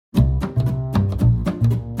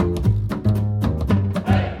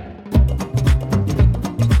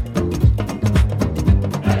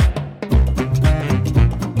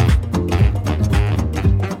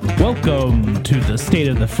to the State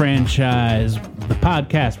of the Franchise, the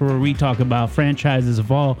podcast where we talk about franchises of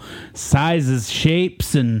all sizes,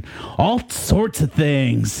 shapes, and all sorts of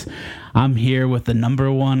things. I'm here with the number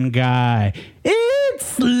one guy.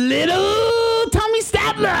 It's little Tommy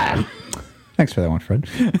Stadler. Thanks for that one, Fred.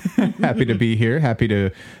 Happy to be here. Happy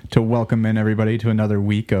to welcome in everybody to another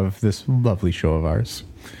week of this lovely show of ours.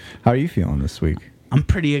 How are you feeling this week? I'm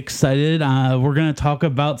pretty excited. We're going to talk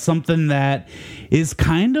about something that is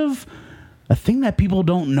kind of a thing that people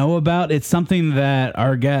don't know about. It's something that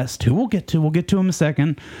our guest, who we'll get to him in a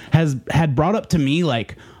second, had brought up to me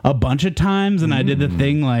like a bunch of times, and I did the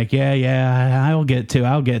thing like, I'll get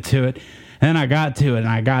to it. And I got to it, and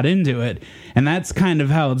I got into it. And that's kind of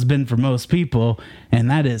how it's been for most people,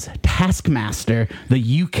 and that is Taskmaster,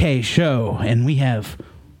 the UK show. And we have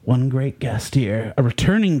one great guest here, a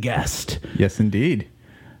returning guest. Yes, indeed.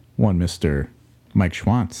 One Mr. Mike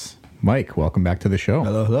Schwantz. Mike, welcome back to the show.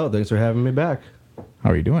 Hello. Thanks for having me back. How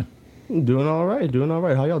are you doing? Doing all right.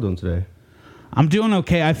 How y'all doing today? I'm doing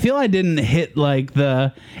okay. I feel I didn't hit like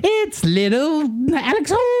it's little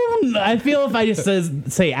Alex Horn. I feel if I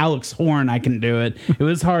just say Alex Horn, I can do it. It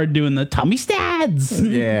was hard doing the Tommy Stads.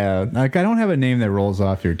 Yeah, like I don't have a name that rolls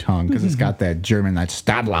off your tongue because it's got that German, that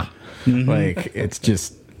Stadler. Mm-hmm. Like it's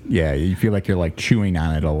just, yeah, you feel like you're like chewing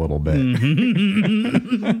on it a little bit.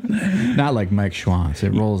 Mm-hmm. Not like Mike Schwantz. It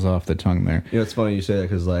rolls off the tongue there. You know, it's funny you say that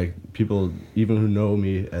because like people even who know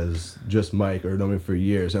me as just Mike or know me for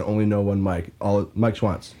years and only know one Mike, Mike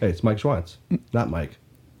Schwantz. Hey, it's Mike Schwantz, not Mike.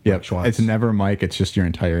 Yep, Schwantz. It's never Mike. It's just your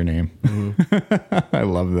entire name. Mm-hmm. I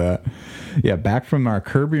love that. Yeah, back from our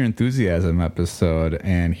Curb Your Enthusiasm episode,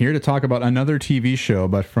 and here to talk about another TV show,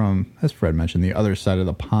 but from, as Fred mentioned, the other side of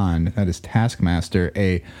the pond. That is Taskmaster,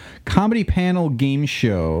 a comedy panel game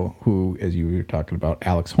show who, as you were talking about,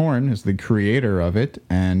 Alex Horn is the creator of it,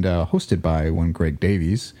 and hosted by one Greg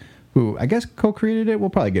Davies, who I guess co-created it. We'll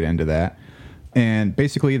probably get into that. And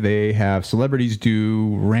basically, they have celebrities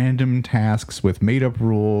do random tasks with made-up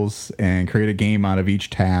rules and create a game out of each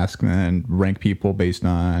task and rank people based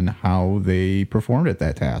on how they performed at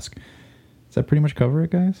that task. Does that pretty much cover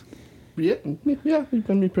it, guys? Yeah, you've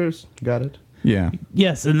been me first. Got it. Yeah.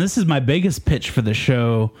 Yes, and this is my biggest pitch for the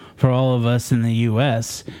show for all of us in the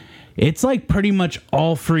U.S. It's like pretty much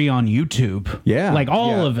all free on YouTube. Yeah. Like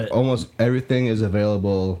all of it. Almost everything is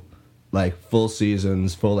available, like full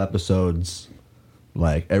seasons, full episodes.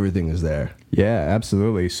 Like everything is there. Yeah,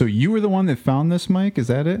 absolutely. So you were the one that found this, Mike? Is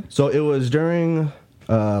that it? So it was during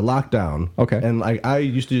lockdown. Okay. And like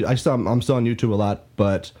I'm still on YouTube a lot,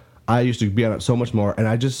 but I used to be on it so much more. And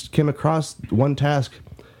I just came across one task,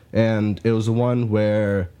 and it was the one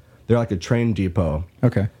where they're like a train depot.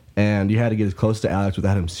 Okay. And you had to get as close to Alex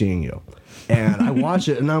without him seeing you. And I watched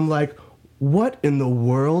it, and I'm like, what in the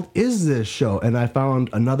world is this show? And I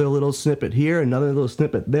found another little snippet here, another little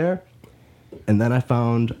snippet there. And then I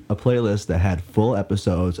found a playlist that had full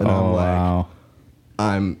episodes, and I'm like, wow.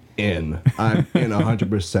 I'm in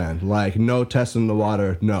 100%. Like, no testing the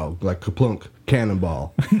water, no. Like, kaplunk,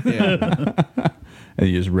 cannonball. And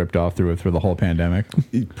you just ripped off through it for the whole pandemic?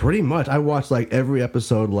 Pretty much. I watched, like, every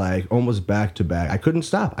episode, like, almost back to back. I couldn't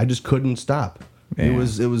stop. I just couldn't stop. Man. It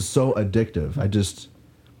was so addictive. I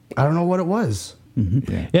don't know what it was.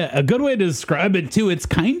 Mm-hmm. Yeah, a good way to describe it too. It's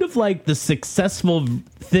kind of like the successful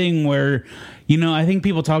thing where, you know, I think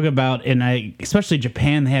people talk about, and especially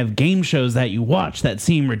Japan, they have game shows that you watch that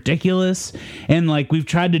seem ridiculous, and like we've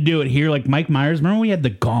tried to do it here. Like Mike Myers, remember we had the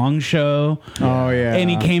Gong Show? Oh yeah, and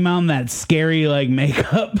he came out in that scary like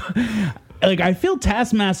makeup. Like, I feel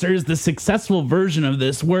Taskmaster is the successful version of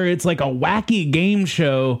this, where it's like a wacky game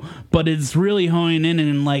show, but it's really honing in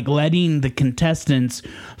and like letting the contestants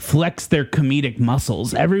flex their comedic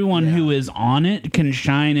muscles. Everyone who is on it can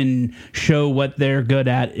shine and show what they're good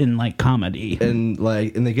at in like comedy. And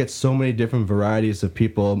they get so many different varieties of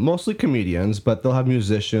people, mostly comedians, but they'll have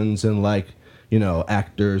musicians and like, you know,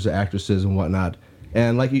 actors, actresses and whatnot.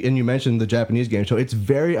 And you mentioned the Japanese game show. It's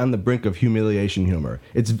very on the brink of humiliation humor.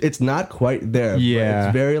 It's not quite there. Yeah. But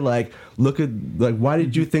it's very like, look at like, why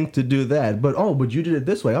did you think to do that? But you did it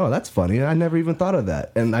this way. Oh, that's funny. I never even thought of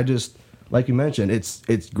that. And I just, like you mentioned,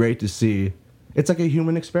 it's great to see. It's like a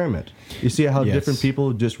human experiment. You see how different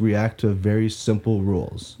people just react to very simple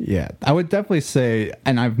rules. Yeah, I would definitely say,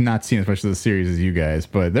 and I've not seen as much of the series as you guys,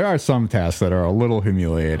 but there are some tasks that are a little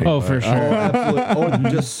humiliating. Oh, for sure.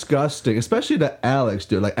 Absolutely. Disgusting. Especially to Alex,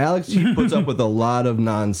 dude. Like, Alex, he puts up with a lot of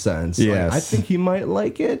nonsense. Yes. Like, I think he might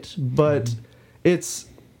like it, but it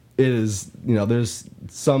is, you know, there's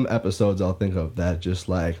some episodes I'll think of that just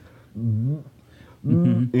like...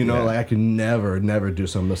 You know, like I could never do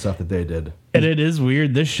some of the stuff that they did. And it is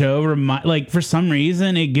weird. This show, for some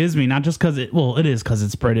reason, it gives me, not just because it is because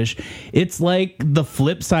it's British. It's like the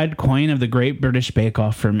flip side coin of the Great British Bake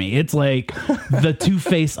Off for me. It's like the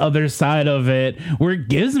two-faced other side of it, where it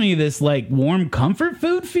gives me this like warm comfort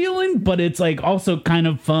food feeling, but it's like also kind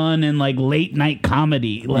of fun and like late night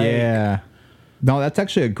comedy. Like, yeah. No, that's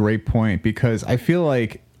actually a great point, because I feel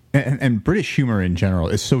like, and British humor in general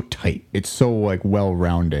is so tight. It's so like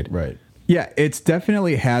well-rounded. Right. Yeah, it's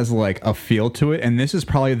definitely has like a feel to it, and this is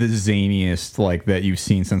probably the zaniest like that you've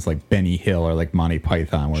seen since like Benny Hill or like Monty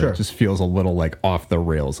Python, where it just feels a little like off the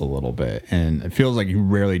rails a little bit, and it feels like you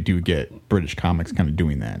rarely do get British comics kind of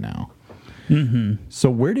doing that now. Mm-hmm. So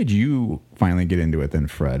where did you finally get into it then,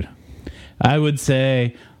 Fred? I would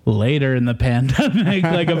say later in the pandemic.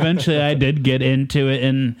 Like eventually I did get into it,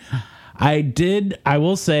 and I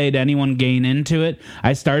will say to anyone getting into it,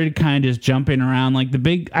 I started kind of just jumping around. Like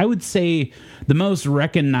I would say the most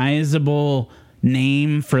recognizable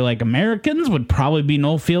name for like Americans would probably be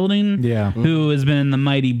Noel Fielding, who has been in the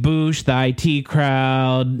Mighty Boosh, the IT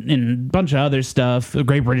Crowd, and a bunch of other stuff, the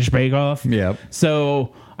Great British Bake Off. Yep.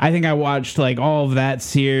 So I think I watched like all of that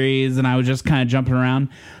series, and I was just kind of jumping around.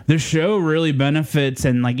 The show really benefits,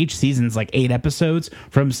 and like each season's like 8 episodes,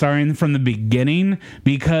 from starting from the beginning,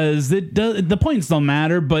 because the points don't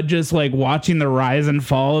matter, but just like watching the rise and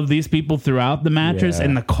fall of these people throughout the mattress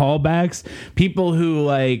and the callbacks, people who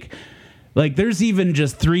like there's even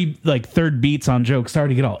just 3 like third beats on jokes. Sorry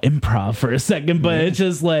to get all improv for a second, but it's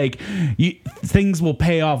just like things will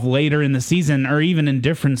pay off later in the season, or even in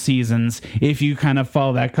different seasons, if you kind of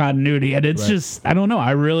follow that continuity. And it's just, I don't know,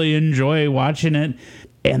 I really enjoy watching it.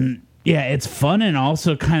 And yeah, it's fun, and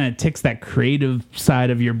also kind of ticks that creative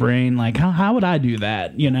side of your brain. Like, how would I do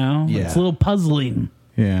that? You know, it's a little puzzling.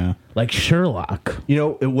 Yeah. Like Sherlock. You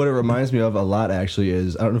know, what it reminds me of a lot actually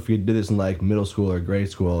is, I don't know if you did this in like middle school or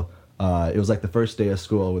grade school. It was like the first day of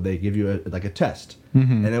school where they give you a test,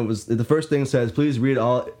 and it was the first thing says, please read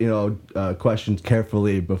all questions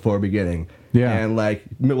carefully before beginning. Yeah, and like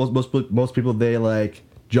most people, they like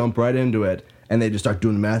jump right into it and they just start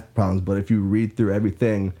doing the math problems. But if you read through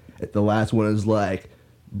everything, the last one is like,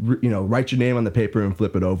 write your name on the paper and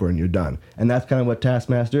flip it over and you're done. And that's kind of what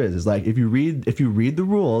Taskmaster is. It's like if you read the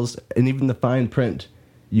rules and even the fine print,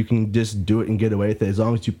 you can just do it and get away with it as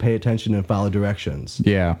long as you pay attention and follow directions.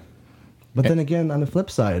 Yeah. But then again, on the flip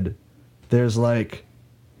side, there's like,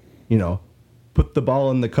 put the ball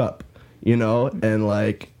in the cup, and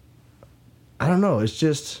like, I don't know. It's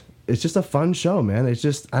just a fun show, man. It's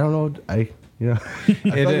just, I don't know. I feel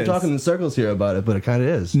like I'm talking in circles here about it, but it kind of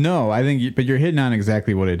is. No, I think, but you're hitting on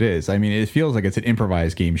exactly what it is. I mean, it feels like it's an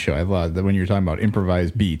improvised game show. I love that when you're talking about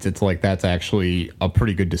improvised beats, it's like that's actually a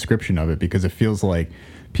pretty good description of it, because it feels like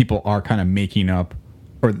people are kind of making up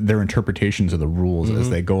or their interpretations of the rules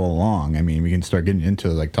as they go along. I mean, we can start getting into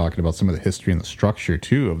like talking about some of the history and the structure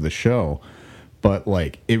too of the show, but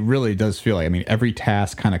like it really does feel like, I mean, every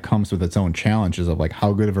task kind of comes with its own challenges of like,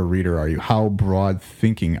 how good of a reader are you? How broad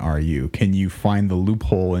thinking are you? Can you find the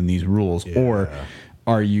loophole in these rules, or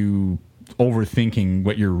are you overthinking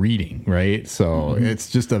what you're reading, right? So it's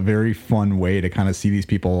just a very fun way to kind of see these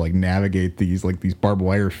people like navigate these barbed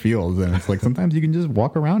wire fields, and it's like sometimes you can just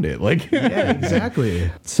walk around it, like yeah, exactly.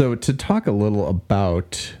 So to talk a little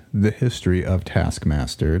about the history of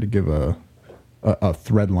Taskmaster, to give a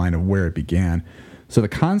thread line of where it began. So the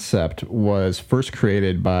concept was first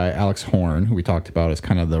created by Alex Horn, who we talked about as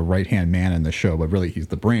kind of the right-hand man in the show, but really he's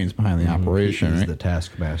the brains behind the operation. He's the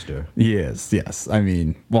Taskmaster. He is, yes. I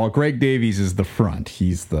mean, while Greg Davies is the front,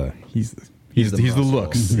 he's the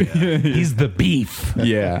looks. Yeah. He's the beef.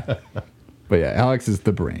 Yeah. But yeah, Alex is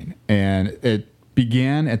the brain. And it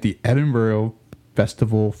began at the Edinburgh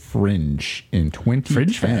Festival Fringe in 2010.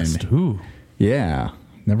 Fringe Fest. Ooh. Yeah.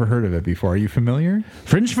 Never heard of it before. Are you familiar?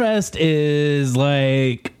 Fringe Fest is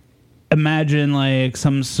like, imagine like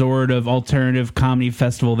some sort of alternative comedy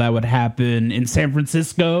festival that would happen in San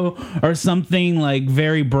Francisco or something, like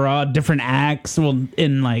very broad, different acts. Well,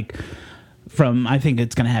 in like I think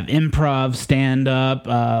it's going to have improv, stand-up,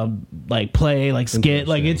 like play, like skit.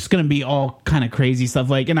 Like it's going to be all kind of crazy stuff.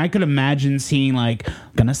 Like, and I could imagine seeing like, I'm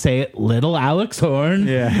going to say it, little Alex Horn.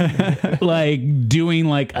 Yeah. Like doing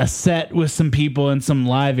like a set with some people and some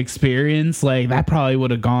live experience. Like that probably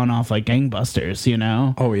would have gone off like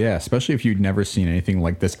gangbusters, Oh, yeah. Especially if you'd never seen anything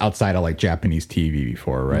like this outside of like Japanese TV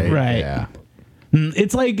before, right? Right. Yeah.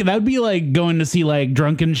 It's like, that would be like going to see like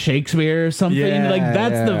Drunken Shakespeare or something. Yeah, like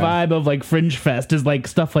that's the vibe of like Fringe Fest, is like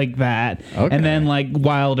stuff like that. Okay. And then like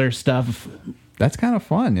wilder stuff That's kind of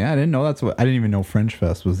fun. Yeah, I didn't know I didn't even know Fringe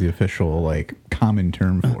Fest was the official like common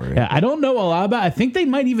term for it. Yeah, I don't know a lot about it. I think they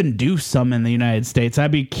might even do some in the United States. I'd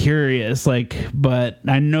be curious, but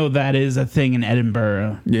I know that is a thing in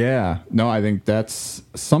Edinburgh. Yeah. No, I think that's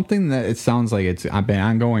something that it sounds like it's been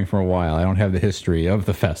ongoing for a while. I don't have the history of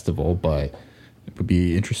the festival, but it would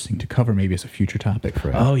be interesting to cover maybe as a future topic for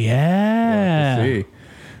it. Oh, yeah. We'll see.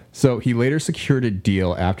 So he later secured a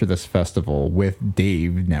deal after this festival with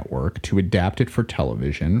Dave Network to adapt it for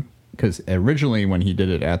television, because originally when he did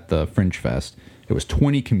it at the Fringe Fest, it was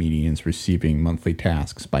 20 comedians receiving monthly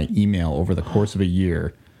tasks by email over the course of a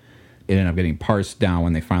year. It ended up getting parsed down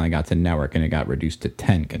when they finally got to network, and it got reduced to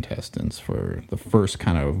 10 contestants for the first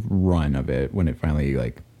kind of run of it when it finally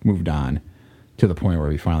like moved on to the point where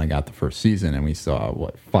we finally got the first season and we saw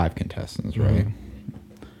 5 contestants, right? Mm-hmm.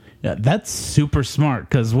 Yeah, that's super smart,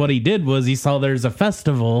 because what he did was he saw there's a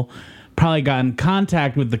festival, probably got in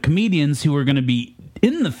contact with the comedians who were going to be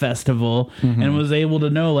in the festival, and was able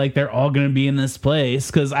to know like they're all going to be in this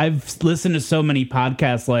place. Because I've listened to so many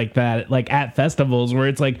podcasts like that, like at festivals, where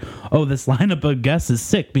it's like, oh, this lineup of guests is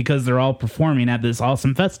sick because they're all performing at this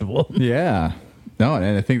awesome festival. Yeah. No,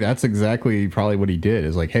 and I think that's exactly probably what he did,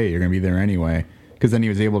 is like, hey, you're going to be there anyway. Because then he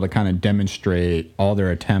was able to kind of demonstrate all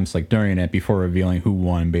their attempts like during it before revealing who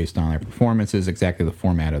won based on their performances, exactly the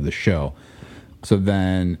format of the show. So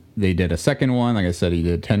then they did a second one. Like I said, he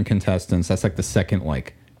did 10 contestants. That's like the second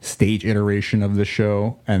like stage iteration of the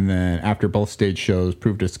show. And then after both stage shows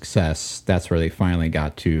proved a success, that's where they finally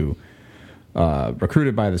got to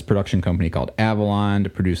recruited by this production company called Avalon to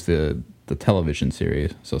produce the television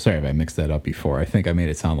series. So sorry if I mixed that up before. I think I made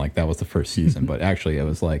it sound like that was the first season, but actually it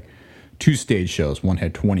was like 2 stage shows. One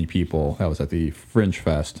had 20 people. That was at the Fringe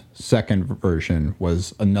Fest. Second version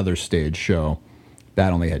was another stage show.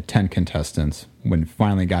 That only had 10 contestants. When it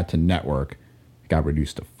finally got to network, it got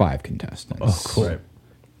reduced to 5 contestants. Oh, cool. Right.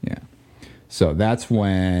 Yeah. So that's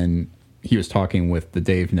when he was talking with the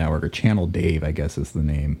Dave Network, or Channel Dave, I guess is the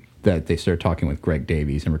name, that they started talking with Greg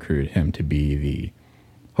Davies and recruited him to be the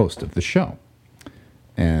host of the show.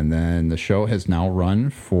 And then the show has now run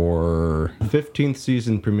for 15th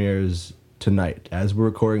season premieres tonight as we're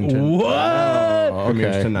recording tonight. What?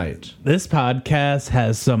 Premieres tonight. This podcast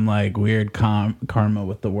has some like weird karma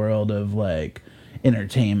with the world of like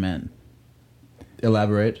entertainment.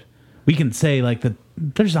 Elaborate. We can say like I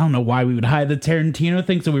don't know why we would hide the Tarantino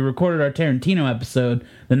thing. So we recorded our Tarantino episode.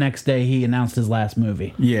 The next day he announced his last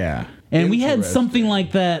movie. Yeah. And we had something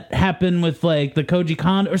like that happen with like the Koji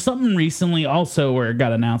Kondo or something recently also where it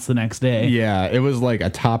got announced the next day. Yeah, it was like a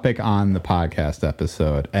topic on the podcast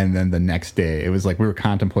episode. And then the next day, it was like we were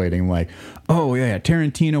contemplating like, oh, yeah,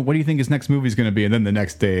 Tarantino, what do you think his next movie is going to be? And then the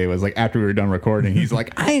next day, it was like after we were done recording, he's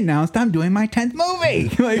like, I announced I'm doing my 10th movie.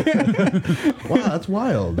 Like, wow, that's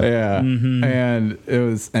wild. Yeah. Mm-hmm.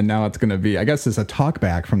 And now it's going to be, I guess it's a talk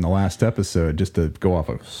back from the last episode, just to go off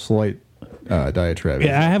a slight diatribe.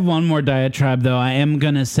 Yeah, I have one more diatribe though. I am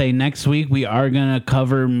gonna say next week we are gonna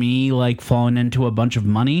cover me like falling into a bunch of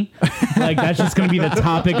money. Like that's just gonna be the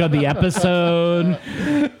topic of the episode.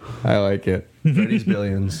 I like it. Freddy's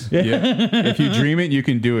Billions. Yeah. If you dream it, you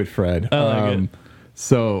can do it, Fred. I like it.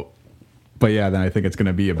 So, but yeah, then I think it's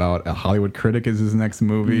gonna be about A Hollywood Critic is his next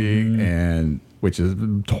movie, and which is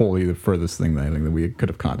totally the furthest thing that I think that we could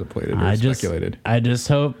have contemplated or speculated. I just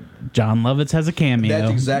hope John Lovitz has a cameo.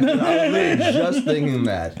 That's exactly. I was literally just thinking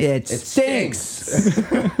that. It stinks.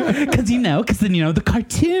 Because the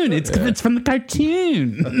cartoon. It's from the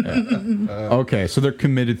cartoon. Okay, so they're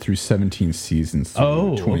committed through 17 seasons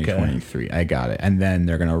through 2023. Okay. I got it. And then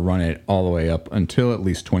they're going to run it all the way up until at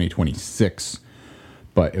least 2026.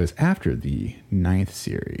 But it was after the 9th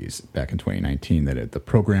series back in 2019 that the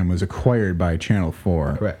program was acquired by Channel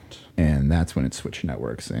 4. Correct. And that's when it switched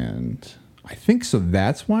networks. And I think so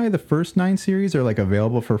that's why the first 9 series are like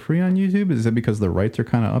available for free on YouTube. Is it because the rights are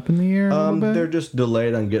kind of up in the air a little bit? They're just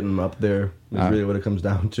delayed on getting them up there. Is really what it comes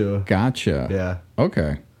down to. Gotcha. Yeah.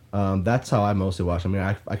 Okay. That's how I mostly watch. I mean,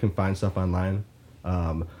 I can find stuff online.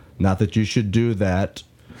 Not that you should do that.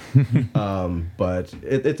 But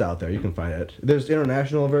it's out there. You can find it. There's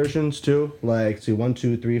international versions too. Like, see, 1,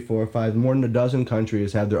 2, 3, 4, 5. More than a dozen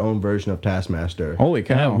countries have their own version of Taskmaster. Holy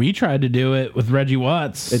cow! Yeah, we tried to do it with Reggie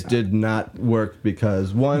Watts. It did not work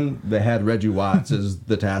because one, they had Reggie Watts as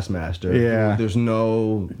the Taskmaster. Yeah. There's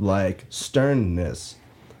no like sternness.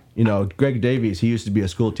 Greg Davies. He used to be a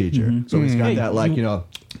school teacher, so he's got that like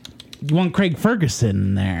You want Craig Ferguson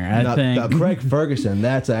in there, I think. Now, Craig Ferguson,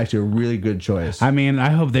 that's actually a really good choice. I mean, I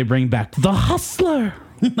hope they bring back the Hustler.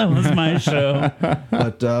 That was my show.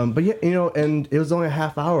 But yeah, you know, and it was only a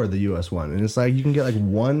half hour, the U.S. one, and it's like you can get like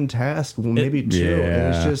one task, maybe two,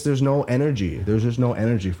 and it's just there's no energy. There's just no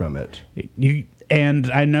energy from it.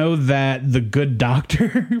 And I know that the Good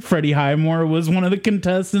Doctor, Freddie Highmore, was one of the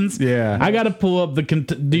contestants. Yeah. I got to pull up the...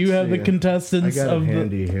 Do you have the contestants? I got it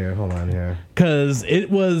handy here. Hold on here. Because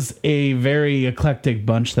it was a very eclectic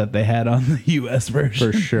bunch that they had on the U.S.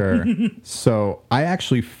 version. For sure. So I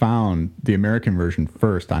actually found the American version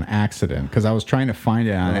first on accident because I was trying to find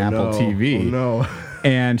it on Apple TV. Oh, no.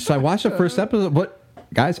 And so I watched the first episode. But,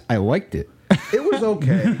 guys, I liked it. It was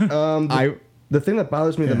okay. The thing that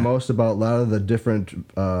bothers me the most about a lot of the different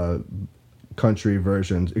country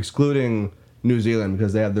versions, excluding New Zealand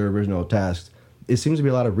because they have their original tasks, it seems to be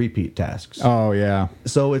a lot of repeat tasks. Oh, yeah.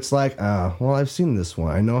 So it's like, well, I've seen this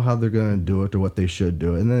one. I know how they're going to do it or what they should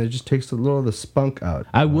do. And then it just takes a little of the spunk out.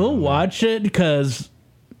 I will watch it because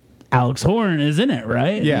Alex Horn is in it,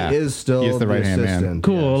 right? Yeah. He is still He's the right-hand man. assistant.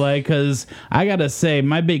 Cool, yes. like, because I gotta say,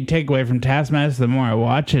 my big takeaway from Taskmaster, the more I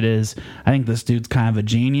watch it, is I think this dude's kind of a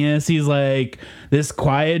genius. He's like this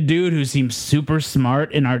quiet dude who seems super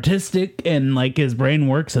smart and artistic, and like his brain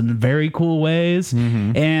works in very cool ways.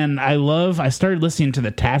 And I started listening to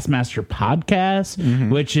the Taskmaster podcast,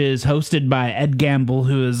 which is hosted by Ed Gamble,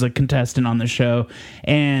 who is a contestant on the show,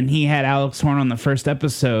 and he had Alex Horn on the first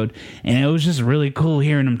episode, and it was just really cool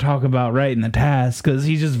hearing him talk about writing the task, because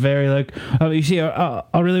he's just very like, you see, I'm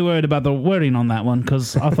really worried about the wording on that one,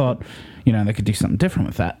 because I thought, you know, they could do something different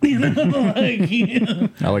with that. You know, like, you know.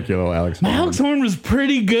 I like your little Alex Horn. Alex Horn was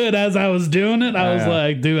pretty good as I was doing it. I was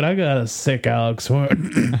like, dude, I got a sick Alex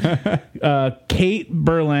Horn. Kate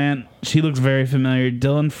Berlant, she looks very familiar.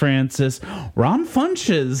 Dylan Francis, Ron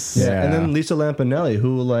Funches. Yeah. And then Lisa Lampanelli,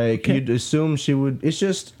 who like you'd assume she would. It's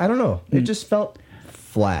just, I don't know. It just felt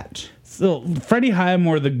flat. So Freddie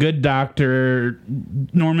Highmore, the Good Doctor,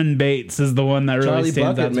 Norman Bates is the one that really Charlie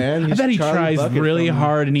stands Bucket, out. Man. I He's bet he Charlie tries Bucket really from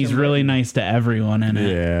hard, and he's Tim really Burton. nice to everyone in it.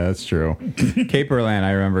 Yeah, that's true. Kate Berlant,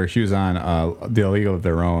 I remember she was on the League of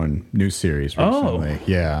Their Own new series recently.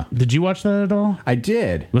 Yeah. Did you watch that at all? I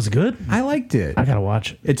did. Was it good? I liked it. I gotta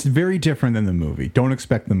watch it. It's very different than the movie. Don't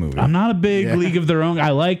expect the movie. I'm not a big League of Their Own. I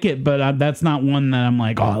like it, but that's not one that I'm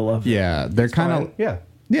like, oh, I love it. Yeah, they're kind of... Yeah.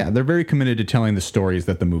 they're very committed to telling the stories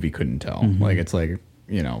that the movie couldn't tell. Like, it's like,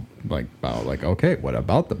 you know, like about like, okay, what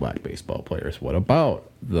about the black baseball players? What about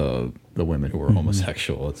the women who were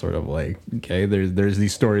homosexual? It's sort of like, okay, there's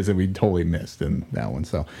these stories that we totally missed in that one.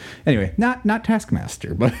 So anyway, not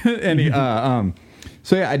Taskmaster, but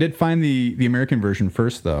so yeah, I did find the American version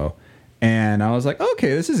first though, and I was like,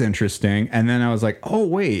 okay, this is interesting. And then I was like, oh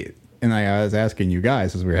wait, and I was asking you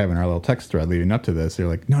guys as we were having our little text thread leading up to this. They're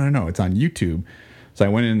like, no, it's on YouTube. So I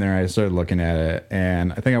went in there, I started looking at it,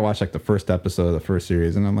 and I think I watched like the first episode of the first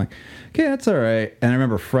series, and I'm like, okay, that's all right. And I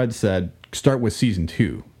remember Fred said, start with season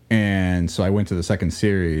 2. And so I went to the second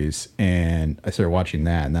series, and I started watching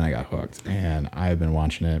that, and then I got hooked. And I've been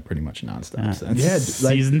watching it pretty much nonstop since. Yeah,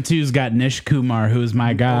 Season 2's got Nish Kumar, who's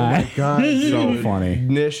my guy. Oh my God, So funny.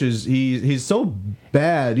 Nish is he's so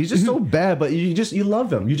bad. He's just so bad, but you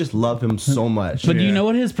love him. You just love him so much. But do you know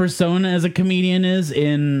what his persona as a comedian is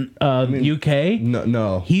in UK?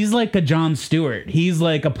 No. He's like a Jon Stewart. He's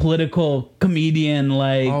like a political comedian,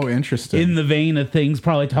 like Oh, interesting. in the vein of things,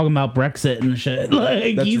 probably talking about Brexit and shit.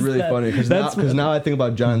 Like That's he's really funny because now I think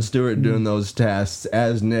about Jon Stewart doing those tasks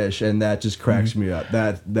as Nish, and that just cracks me up.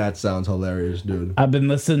 That sounds hilarious, dude. I've been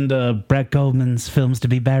listening to Brett Goldman's Films to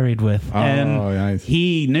Be Buried With, and nice.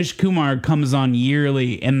 Nish Kumar comes on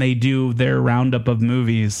yearly, and they do their roundup of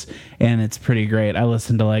movies, and it's pretty great. I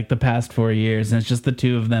listened to like the past 4 years, and it's just the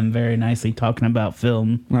two of them very nicely talking about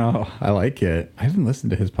film. Oh, I like it. I haven't listened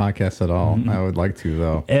to his podcast at all. I would like to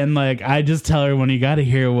though. And like I just tell everyone, you got to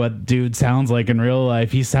hear what dude sounds like in real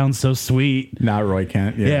life. He sounds so sweet. Not Roy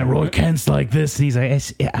Kent. Yeah, Roy Kent's like this, and he's like,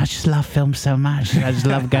 I just love film so much. I just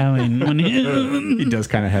love going. He does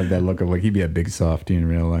kind of have that look of like he'd be a big softie in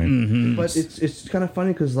real life. But it's kind of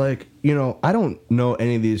funny because like I don't know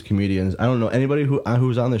any of these comedians. I don't know anybody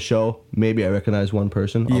who's on the show. Maybe I recognize one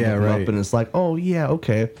person. I'll look them up and it's like, oh yeah,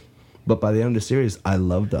 okay. But by the end of the series, I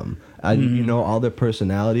love them. You know all their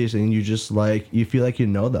personalities, and you just like you feel like you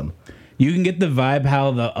know them. You can get the vibe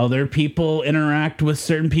how the other people interact with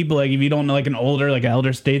certain people. Like if you don't know, like an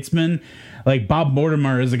elder statesman, like Bob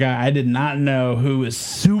Mortimer is a guy I did not know who is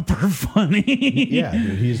super funny. Yeah,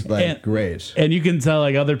 dude, he's like great. And you can tell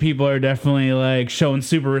like other people are definitely like showing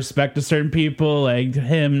super respect to certain people, like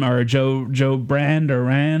him or Joe Brand or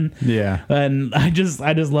Rand. Yeah. And I just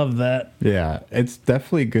love that. Yeah, it's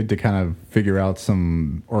definitely good to kind of figure out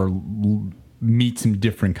some or meet some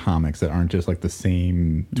different comics that aren't just like the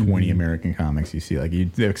same 20 American comics you see. Like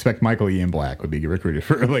you'd expect Michael Ian Black would be recruited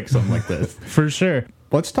for like something like this. For sure.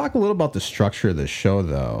 Let's talk a little about the structure of the show,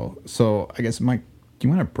 though. So I guess, Mike, do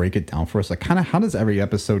you want to break it down for us? Like, kind of how does every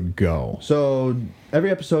episode go? So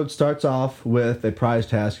every episode starts off with a prize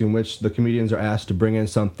task in which the comedians are asked to bring in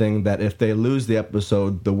something that if they lose the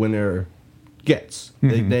episode, the winner gets.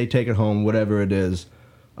 They take it home, whatever it is.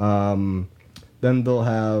 Then they'll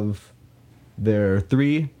have their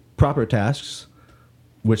 3 proper tasks,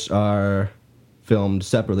 which are filmed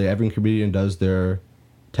separately. Every comedian does their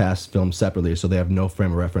tasks filmed separately, so they have no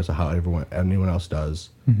frame of reference of how anyone else does.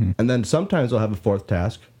 And then sometimes they'll have a 4th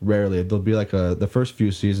task. Rarely. There'll be like the first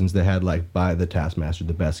few seasons they had like buy the Taskmaster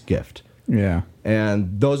the best gift. Yeah.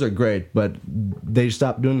 And those are great, but they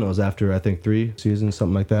stopped doing those after, I think, 3 seasons,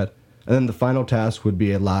 something like that. And then the final task would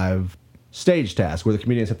be a live stage task where the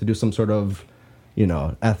comedians have to do some sort of,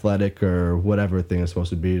 athletic or whatever thing is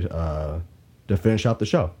supposed to be to finish out the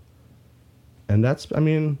show. And that's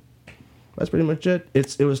pretty much it.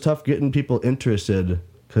 It was tough getting people interested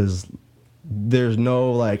because there's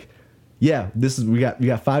no like, we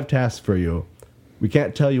got 5 tasks for you. We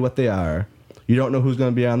can't tell you what they are. You don't know who's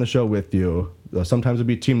going to be on the show with you. Sometimes it'll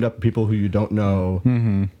be teamed up with people who you don't know.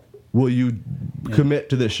 Will you commit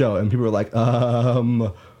to this show? And people are like,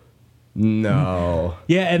 no.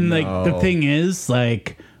 Yeah, and like the thing is,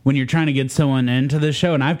 like, when you're trying to get someone into the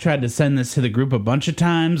show, and I've tried to send this to the group a bunch of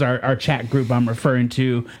times, our chat group I'm referring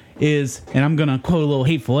to is, and I'm going to quote a little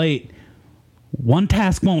Hateful Eight, 1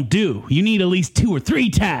 task won't do. You need at least 2 or 3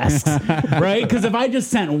 tasks, right? Because if I just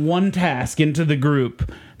sent 1 task into the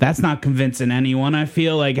group, that's not convincing anyone. I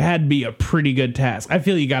feel like it had to be a pretty good task. I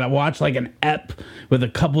feel you got to watch like an ep with a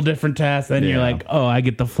couple different tasks, then you're like, oh, I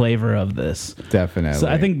get the flavor of this. Definitely. So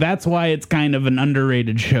I think that's why it's kind of an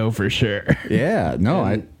underrated show for sure. Yeah, no,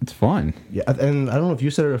 it's fun. Yeah, and I don't know if you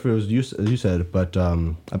said it or if it was you said it, but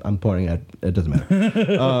I'm pointing at it doesn't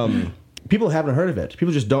matter. People haven't heard of it.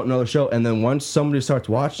 People just don't know the show, and then once somebody starts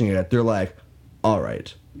watching it, they're like, all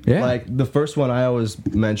right. Yeah. Like, the first one I always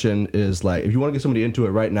mention is, like, if you want to get somebody into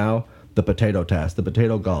it right now, the potato task, the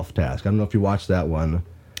potato golf task. I don't know if you watched that one.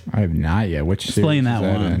 I have not yet. Which Explain series that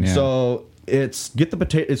is one. in? Yeah. So, it's get the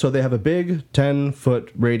potato. So, they have a big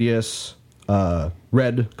 10-foot radius,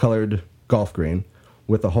 red-colored golf green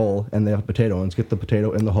with a hole, and they have a potato, and get the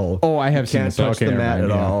potato in the hole. Oh, I have seen Can't this. touch Okay, the never mat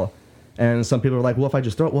mind, at yeah. all. And some people are like, well, if I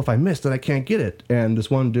just throw it, well, if I missed it, I can't get it. And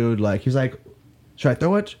this one dude, like, he's like, should I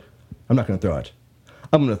throw it? I'm not going to throw it.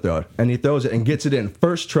 I'm going to throw it. And he throws it and gets it in.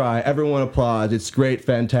 First try. Everyone applauds. It's great.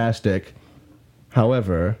 Fantastic.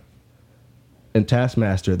 However, in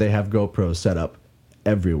Taskmaster, they have GoPros set up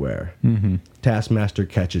everywhere. Taskmaster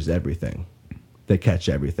catches everything. They catch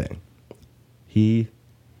everything. He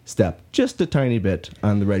stepped just a tiny bit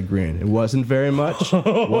on the red green. It wasn't very much.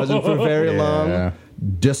 Wasn't for very long.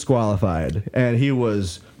 Disqualified. And he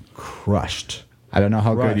was crushed. I don't know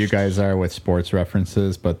how good you Crushed. guys are with sports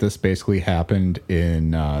references, but this basically happened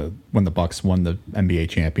in when the Bucks won the NBA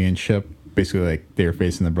championship. Basically, like, they were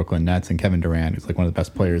facing the Brooklyn Nets, and Kevin Durant, who's like one of the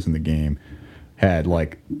best players in the game, had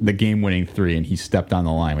like the game-winning 3, and he stepped on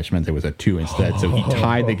the line, which meant it was a 2 instead. So he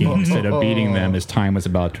tied the game instead of beating them. His time was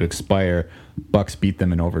about to expire. Bucks beat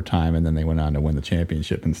them in overtime, and then they went on to win the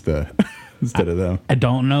championship instead of them. I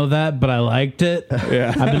don't know that, but I liked it.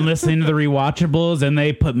 Yeah. I've been listening to the rewatchables, and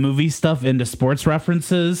they put movie stuff into sports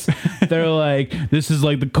references. They're like, this is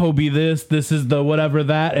like the Kobe this is the whatever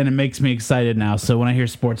that, and it makes me excited now. So when I hear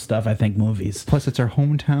sports stuff, I think movies. Plus, it's our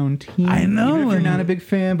hometown team. I know. Even if you're not a big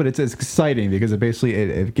fan, but it's exciting because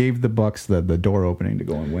it gave the Bucks the door opening to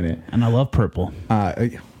go and win it. And I love purple.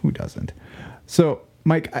 Who doesn't? So,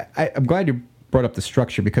 Mike, I'm glad you brought up the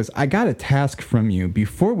structure because I got a task from you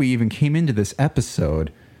before we even came into this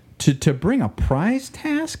episode to bring a prize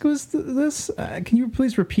task. Was this? Can you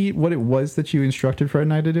please repeat what it was that you instructed Fred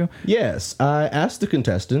and I to do? Yes, I asked the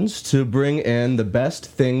contestants to bring in the best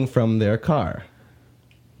thing from their car,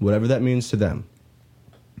 whatever that means to them.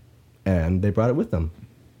 And they brought it with them.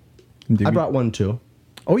 I brought one too.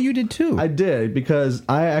 Oh, you did too? I did, because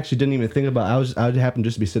I actually didn't even think about it. I happened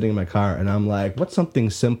just to be sitting in my car, and I'm like, what's something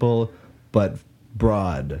simple but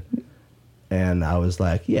broad? And I was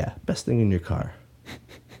like, yeah, best thing in your car.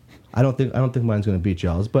 I don't think mine's going to beat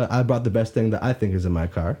y'all's, but I brought the best thing that I think is in my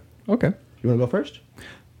car. Okay. You want to go first?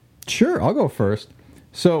 Sure, I'll go first.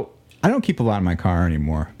 So, I don't keep a lot in my car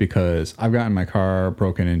anymore because I've gotten my car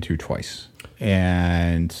broken into twice.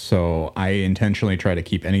 And so I intentionally try to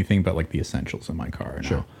keep anything but like the essentials in my car now.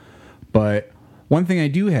 Sure. But One thing I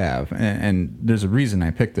do have, and there's a reason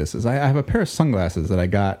I picked this, is I have a pair of sunglasses that I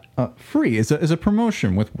got free as a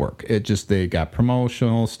promotion with work. They got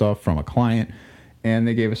promotional stuff from a client, and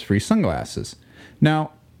they gave us free sunglasses.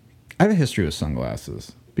 Now, I have a history with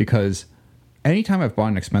sunglasses because anytime I've bought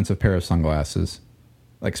an expensive pair of sunglasses,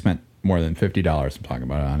 like spent more than $50, I'm talking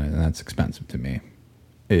about on it, and that's expensive to me,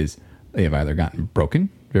 is they have either gotten broken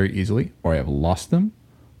very easily, or I have lost them,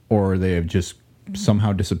 or they have just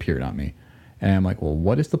somehow disappeared on me. And I'm like, well,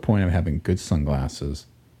 what is the point of having good sunglasses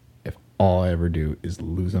if all I ever do is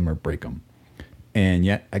lose them or break them? And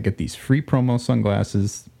yet I get these free promo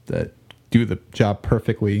sunglasses that do the job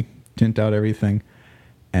perfectly, tint out everything.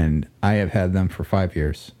 And I have had them for 5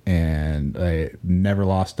 years, and I never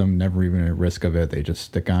lost them, never even at risk of it. They just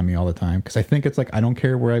stick on me all the time because I think it's like I don't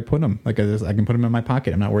care where I put them. Like I can put them in my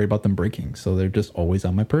pocket. I'm not worried about them breaking. So they're just always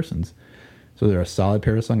on my persons. So they're a solid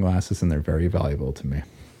pair of sunglasses, and they're very valuable to me.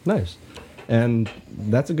 Nice. And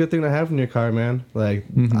that's a good thing to have in your car, man. Like,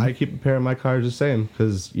 I keep a pair in my car the same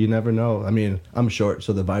because you never know. I mean, I'm short,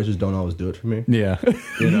 so the visors don't always do it for me. Yeah.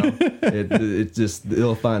 You know, it just,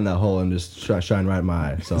 it'll find that hole and just shine right in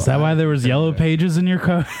my eye. So Is that why there was yellow pages in your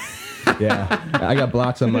car? Yeah, I got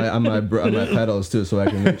blocks on my pedals too, so I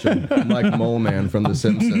can reach them. I'm like Mole Man from The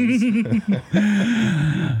Simpsons.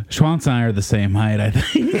 Schwantz and I are the same height, I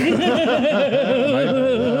think.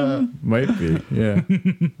 Might be, yeah.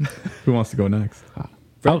 Who wants to go next?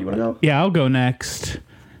 Fred, you want to go? Yeah, I'll go next.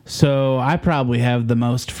 So I probably have the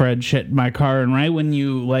most Fred shit in my car, and right when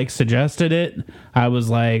you suggested it, I was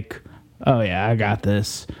like, oh yeah, I got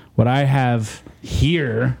this. What I have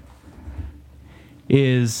here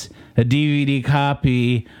is a DVD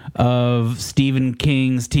copy of Stephen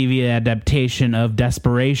King's TV adaptation of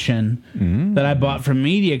Desperation that I bought from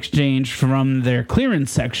Media Exchange from their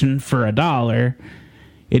clearance section for $1.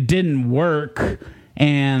 It didn't work,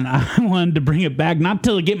 and I wanted to bring it back, not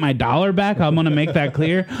to get my $1 back. I want to make that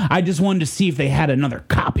clear. I just wanted to see if they had another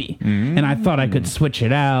copy, and I thought I could switch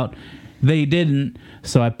it out. They didn't,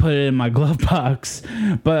 so I put it in my glove box.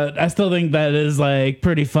 But I still think that is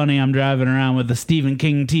pretty funny. I'm driving around with a Stephen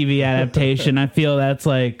King TV adaptation. I feel that's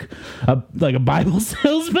like a Bible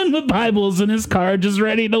salesman with Bibles in his car, just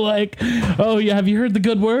ready to oh yeah, have you heard the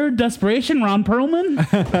good word? Desperation, Ron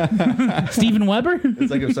Perlman, Steven Weber.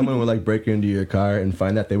 It's like if someone would break into your car and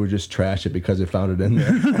find that they would just trash it because they found it in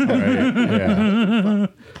there. Right? Yeah.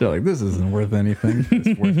 They're like, this isn't worth anything.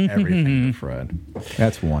 It's worth everything to Fred.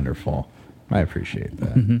 That's wonderful. I appreciate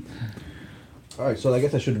that. All right, so I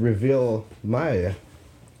guess I should reveal the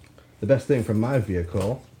best thing from my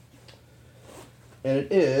vehicle. And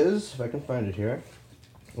it is, if I can find it here,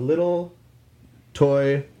 a little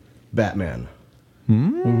toy Batman.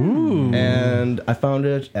 Ooh. And I found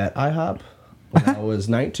it at IHOP when I was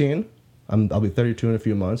 19. I'll be 32 in a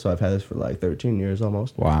few months, so I've had this for 13 years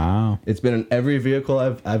almost. Wow. It's been in every vehicle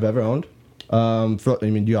I've ever owned.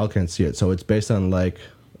 You all can't see it, so it's based on the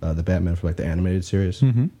Batman from the animated series.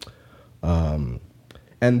 And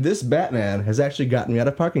this Batman has actually gotten me out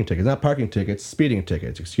of parking tickets. Not parking tickets, speeding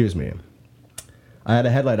tickets, excuse me. I had a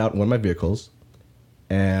headlight out in one of my vehicles,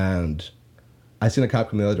 and I seen a cop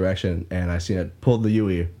come the other direction, and I seen it pull the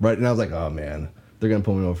UE right, and I was like, oh man, they're going to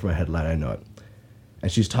pull me over for my headlight, I know it.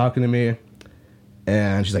 And she's talking to me,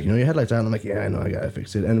 and she's like, your headlight's out? And I'm like, yeah, I know, I got to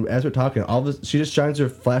fix it. And as we're talking, she just shines her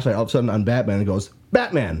flashlight all of a sudden on Batman and goes,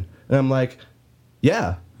 Batman! And I'm like,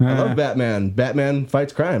 yeah, I love Batman. Batman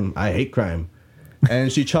fights crime. I hate crime.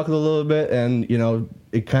 And she chuckled a little bit, and,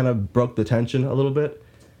 it kind of broke the tension a little bit.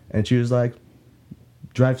 And she was like,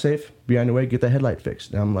 drive safe, be on your way, get that headlight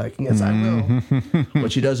fixed. And I'm like, yes, I will.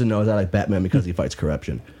 What she doesn't know is I like Batman because he fights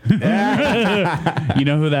corruption. You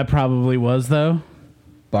know who that probably was, though?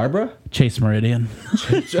 Barbara? Chase Meridian.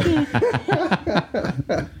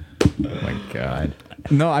 Oh, my God.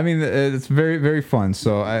 No, I mean, it's very, very fun.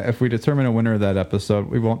 So if we determine a winner of that episode,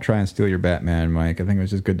 we won't try and steal your Batman, Mike. I think it was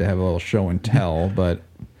just good to have a little show and tell, but...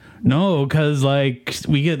 No, because,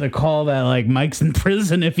 we get the call that, Mike's in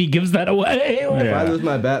prison if he gives that away. If I lose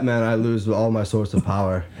my Batman, I lose all my source of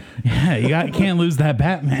power. Yeah, you can't lose that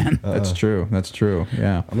Batman. That's true. That's true,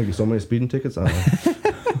 yeah. I'm going to get so many speeding tickets on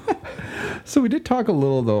So we did talk a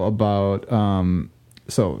little, though, about...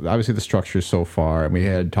 So obviously the structure so far, and we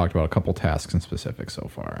had talked about a couple tasks in specific so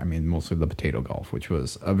far. I mean, mostly the potato golf, which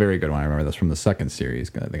was a very good one. I remember that's from the second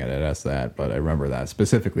series. I think I did ask that, but I remember that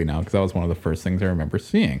specifically now because that was one of the first things I remember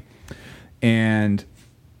seeing. And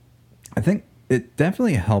I think it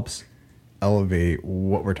definitely helps elevate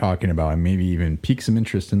what we're talking about and maybe even pique some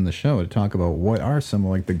interest in the show to talk about what are some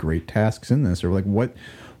of the great tasks in this, or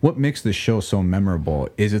what makes the show so memorable.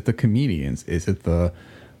 Is it the comedians? Is it the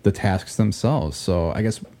the tasks themselves. So I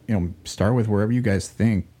guess, start with wherever you guys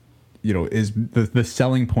think, is the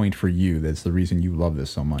selling point for you. That's the reason you love this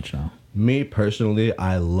so much now. Me personally,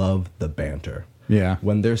 I love the banter. Yeah.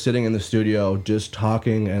 When they're sitting in the studio just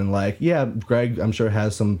talking and Greg, I'm sure,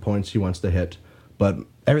 has some points he wants to hit, but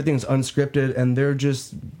everything's unscripted and they're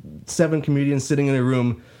just 7 comedians sitting in a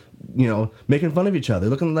room, making fun of each other,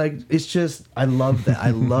 looking like it's just, I love that. I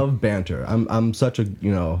love banter. I'm such a,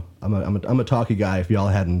 I'm a talky guy if y'all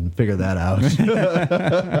hadn't figured that out.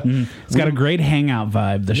 It's got a great hangout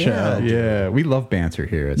vibe, the show. Yeah. We love banter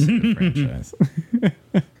here at Secret Franchise.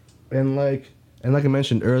 And like I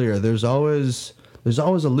mentioned earlier, there's always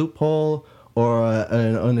a loophole or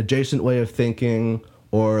an adjacent way of thinking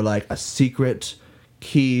or like a secret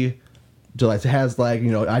key to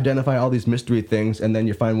identify all these mystery things, and then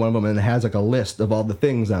you find one of them and it has like a list of all the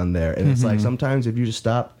things on there. And it's like sometimes if you just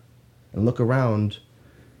stop and look around,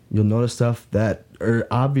 you'll notice stuff that are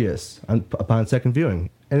obvious upon second viewing.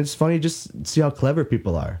 And it's funny just see how clever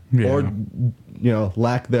people are, or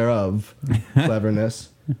lack thereof cleverness.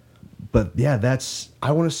 But yeah,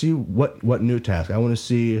 I want to see what new task. I want to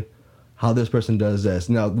see how this person does this.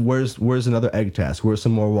 Now, where's another egg task? Where's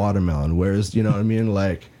some more watermelon? Where's, what I mean?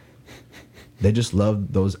 Like, they just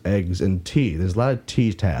love those eggs and tea. There's a lot of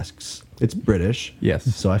tea tasks. It's British.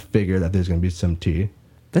 Yes. So I figure that there's going to be some tea.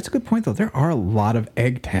 That's a good point, though. There are a lot of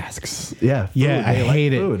egg tasks. Yeah. Food. Yeah, I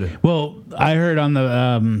hate it. Well, I heard on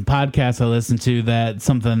the podcast I listened to that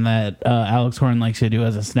something that Alex Horn likes to do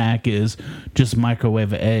as a snack is just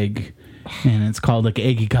microwave an egg. And it's called like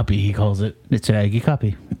eggy cuppy, he calls it. It's an eggy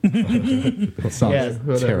cuppy. That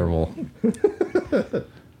sounds terrible.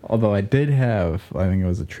 Although I did have, I think it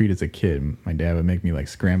was a treat as a kid. My dad would make me like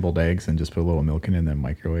scrambled eggs and just put a little milk in it and then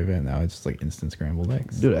microwave it. And now it's just like instant scrambled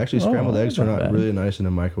eggs. Dude, actually scrambled eggs turn out really nice in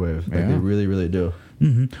a microwave. Like they really, really do.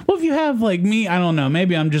 Mm-hmm. Well, if you have like me, I don't know.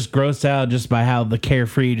 Maybe I'm just grossed out just by how the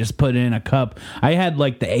Carefree just put it in a cup. I had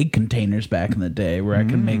like the egg containers back in the day where I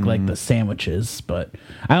could make like the sandwiches, but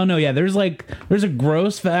I don't know. Yeah, there's a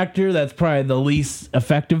gross factor that's probably the least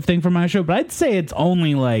effective thing for my show, but I'd say it's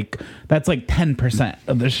only that's 10%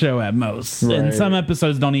 of the show at most, right. And some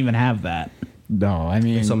episodes don't even have that. No, I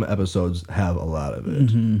mean some episodes have a lot of it.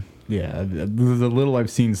 Mm-hmm. Yeah, the little I've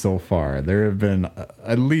seen so far, there have been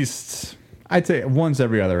at least, I'd say once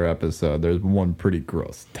every other episode, there's one pretty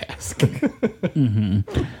gross task.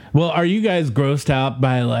 Mm-hmm. Well, are you guys grossed out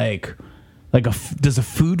by does a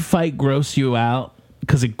food fight gross you out?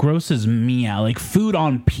 Because it grosses me out. Like food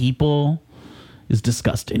on people is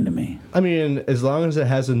disgusting to me. I mean, as long as it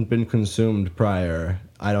hasn't been consumed prior,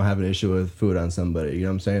 I don't have an issue with food on somebody. You know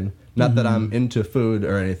what I'm saying? Not that I'm into food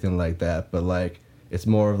or anything like that, but it's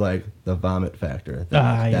more of the vomit factor.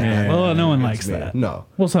 Yeah. Well, no one likes that. No.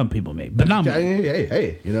 Well, some people may, but not me.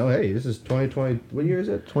 Hey, this is 2020. What year is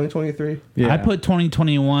it? 2023? Yeah. I put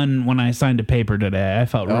 2021 when I signed a paper today. I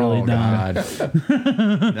felt really dumb.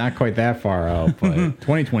 God. Not quite that far out, but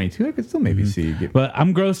 2022, I could still maybe see. But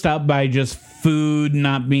I'm grossed out by just food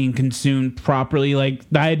not being consumed properly. Like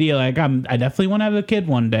the idea, I definitely want to have a kid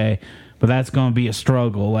one day. But that's going to be a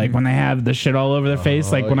struggle. Like when they have the shit all over their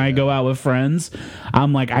face, when I go out with friends,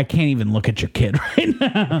 I'm like, I can't even look at your kid right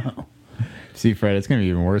now. See, Fred, it's going to be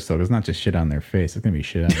even worse, though. It's not just shit on their face. It's going to be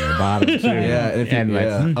shit on their bottom, too.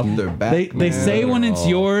 and up their back. They say when it's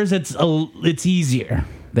yours, it's easier.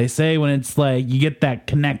 They say when it's you get that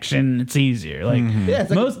connection, it's easier.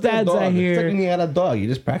 It's most dads I hear. It's like when you had a dog. You're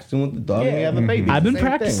just practicing with the dog and you have a baby. I've been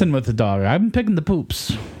practicing with the dog. I've been picking the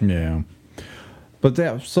poops. Yeah.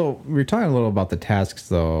 But so we were talking a little about the tasks,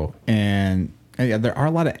 though, and there are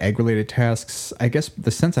a lot of egg-related tasks. I guess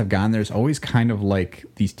the sense I've gotten, there's always kind of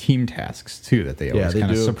these team tasks, too, that they always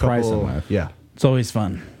kind of surprise them with. Yeah. It's always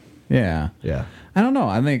fun. Yeah. Yeah. I don't know.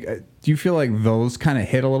 I think, do you feel like those kind of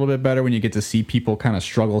hit a little bit better when you get to see people kind of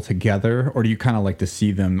struggle together, or do you kind of like to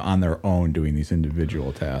see them on their own doing these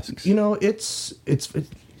individual tasks?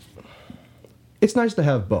 It's nice to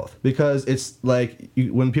have both because it's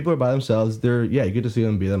when people are by themselves, you get to see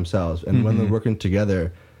them be themselves. And when they're working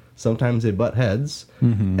together, sometimes they butt heads.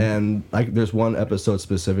 And there's one episode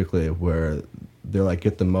specifically where they're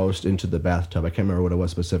get the most into the bathtub. I can't remember what it was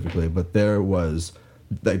specifically, but there was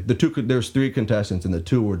there's 3 contestants and the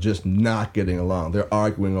 2 were just not getting along. They're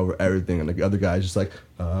arguing over everything, and the other guy's just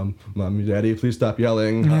Mommy, Daddy, please stop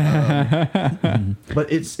yelling.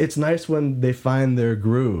 But it's nice when they find their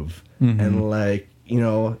groove. And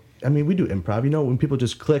we do improv. When people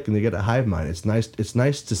just click and they get a hive mind, it's nice. It's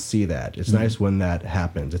nice to see that. It's nice when that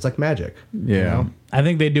happens. It's like magic. Yeah. I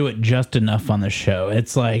think they do it just enough on the show.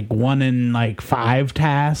 It's 1 in 5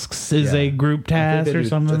 tasks is a group task or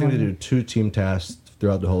something. I think they do 2 team tasks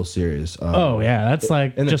throughout the whole series. That's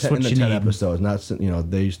like just what you 10 need. episodes. Not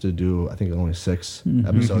they used to do I think only 6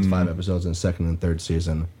 episodes, 5 episodes in second and third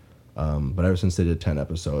season. But ever since they did 10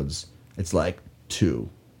 episodes, it's like two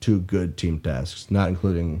good team tasks, not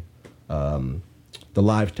including the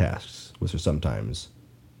live tasks, which are sometimes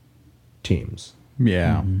teams.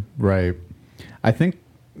 Yeah, right. I think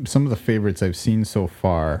some of the favorites I've seen so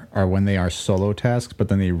far are when they are solo tasks, but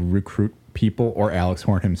then they recruit people or Alex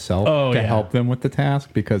Horn himself to help them with the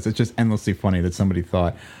task, because it's just endlessly funny that somebody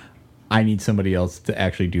thought, I need somebody else to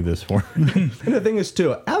actually do this for me. And the thing is,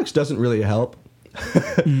 too, Alex doesn't really help.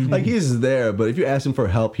 Like, he's there, but if you ask him for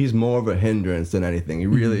help, he's more of a hindrance than anything. He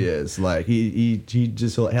really is. Like,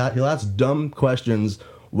 he'll ask dumb questions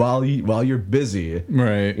while you're busy.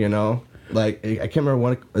 Right. You know? Like, I can't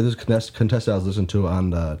remember this contestant I was listening to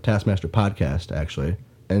on the Taskmaster podcast, actually.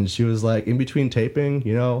 And she was like, in between taping,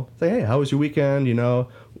 say, hey, how was your weekend?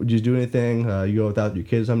 Would you do anything? You go without your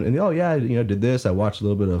kids? And did this. I watched a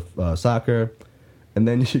little bit of soccer. And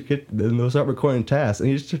then then they'll start recording tasks, and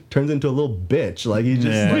he just turns into a little bitch. Like he's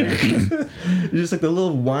just like the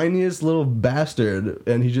little whiniest little bastard,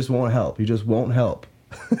 and he just won't help. He just won't help.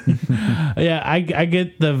 Yeah, I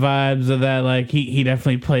get the vibes of that. Like he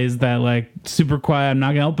definitely plays that like super quiet, I'm not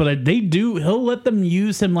gonna help, but he'll let them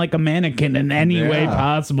use him like a mannequin in any way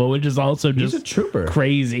possible, which is also just he's a trooper.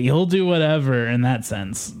 Crazy. He'll do whatever in that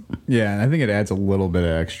sense. Yeah, and I think it adds a little bit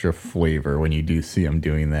of extra flavor when you do see him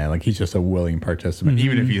doing that. Like he's just a willing participant,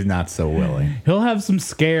 even if he's not so willing. He'll have some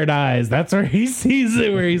scared eyes. That's where he sees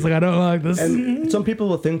it, where he's like, I don't like this. And some people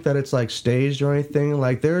will think that it's like staged or anything.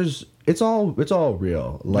 Like it's all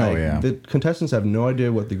real. Like the contestants have no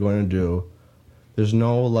idea what they're going to do. There's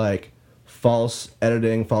no like false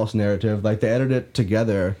editing, false narrative. Like they edit it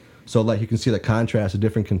together so like you can see the contrast of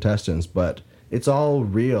different contestants, but it's all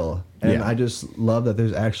real. And I just love that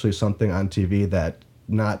there's actually something on TV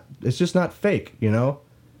it's just not fake,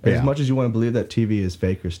 As much as you want to believe that TV is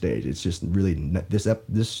fake or staged, it's just really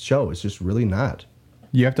this show is just really not.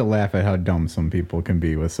 You have to laugh at how dumb some people can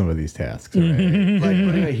be with some of these tasks. Right? Like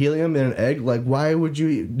putting a helium in an egg. Like, why would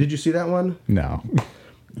you? Did you see that one? No.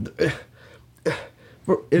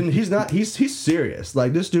 And he's serious.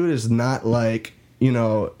 Like, this dude is not like,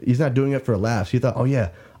 he's not doing it for laughs. He thought, oh yeah,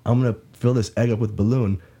 I'm gonna fill this egg up with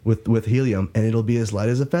balloon with helium, and it'll be as light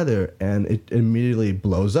as a feather, and it immediately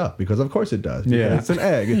blows up because of course it does. Yeah, it's an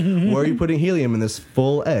egg. Where are you putting helium in this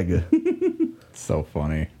full egg? So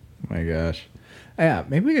funny. My gosh. Yeah,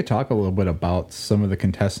 maybe we could talk a little bit about some of the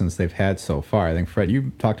contestants they've had so far. I think, Fred,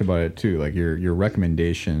 you talked about it too, like your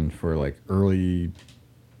recommendation for like early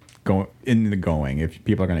going, if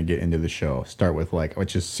people are going to get into the show, start with like,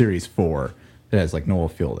 which is series 4. It has like Noel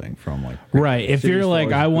Fielding from like... Right. If you're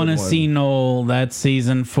like, I want to see Noel, that's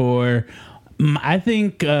season 4. I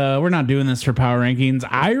think we're not doing this for power rankings.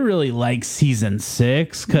 I really like season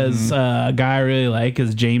 6 because a guy I really like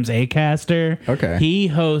is James Acaster. Okay. He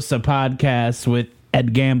hosts a podcast with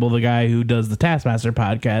Ed Gamble, the guy who does the Taskmaster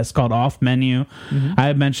podcast, called Off Menu. I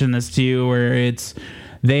have mentioned this to you, where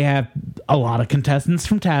they have a lot of contestants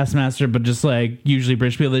from Taskmaster, but just like usually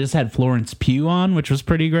British people. They just had Florence Pugh on, which was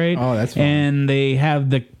pretty great. Oh, that's fun. And they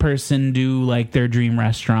have the person do like their dream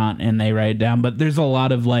restaurant and they write it down. But there's a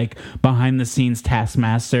lot of like behind the scenes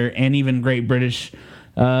Taskmaster and even Great British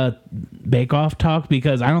Bake Off talk,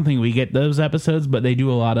 because I don't think we get those episodes, but they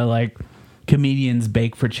do a lot of like comedians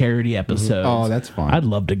bake for charity episodes. Oh, that's fun. I'd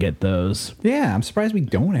love to get those. Yeah, I'm surprised we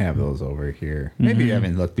don't have those over here. Maybe you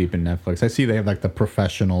haven't looked deep in Netflix. I see they have like the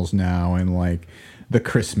professionals now and like the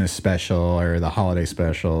Christmas special or the holiday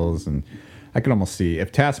specials, and I could almost see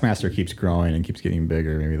if Taskmaster keeps growing and keeps getting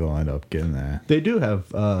bigger, maybe they'll end up getting that. They do have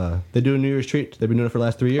they do a New Year's treat. They've been doing it for the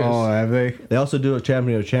last 3 years. Oh, have they? They also do a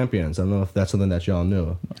Champion of Champions. I don't know if that's something that y'all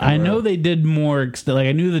knew. I know they did more. Like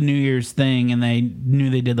I knew the New Year's thing, and they knew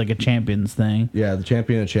they did like a Champions thing. Yeah, the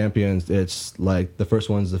Champion of Champions. It's like the first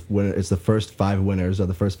one's the winner. It's the first 5 winners of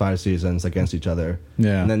the first 5 seasons against each other.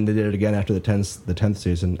 Yeah, and then they did it again after the 10th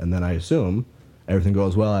season, and then I assume everything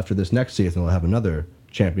goes well after this next season. We'll have another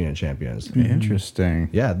Champion of Champions. Interesting.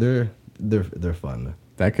 Yeah, they're fun.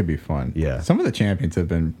 That could be fun. Yeah. Some of the champions have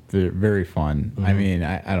been very fun. I mean,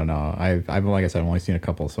 I don't know. I've like I said, I've only seen a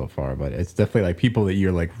couple so far, but it's definitely like people that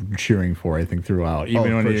you're like cheering for, I think, throughout.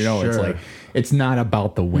 Even when it's like it's not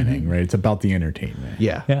about the winning, right? It's about the entertainment.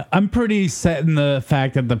 Yeah. Yeah. I'm pretty set in the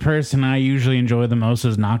fact that the person I usually enjoy the most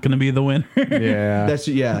is not going to be the winner. Yeah.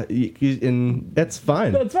 And that's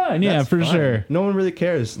fine. That's fine. Yeah, for sure. No one really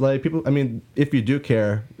cares. Like people, I mean, if you do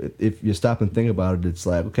care, if you stop and think about it, it's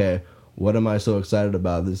like, okay, what am I so excited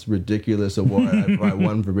about? This ridiculous award I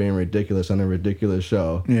won for being ridiculous on a ridiculous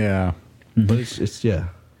show. Yeah. But it's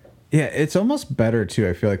Yeah, it's almost better too.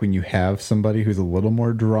 I feel like when you have somebody who's a little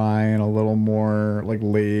more dry and a little more like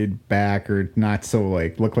laid back or not so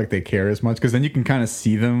like look like they care as much, because then you can kind of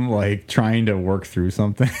see them like trying to work through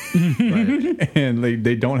something, right. And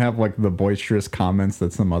they don't have like the boisterous comments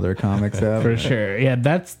that some other comics have. For sure. Yeah,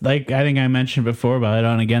 that's like I think I mentioned before about it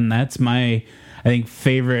on again. That's my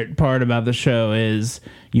favorite part about the show is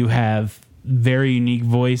you have very unique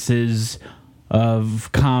voices of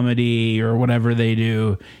comedy or whatever they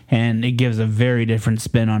do, and it gives a very different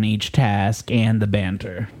spin on each task and the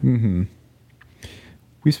banter. Mm-hmm.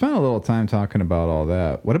 We spent a little time talking about all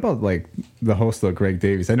that. What about like the host though, Greg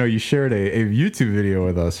Davies? I know you shared a YouTube video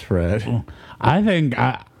with us, Fred. Well, I think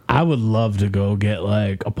I would love to go get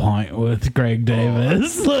like a pint with Greg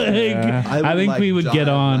Davis. I think we would get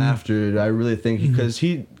on after. I really think because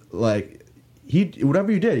he whatever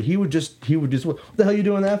you did, he would just what the hell are you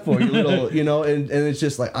doing that for? You little, and it's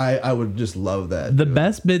just like I would just love that. The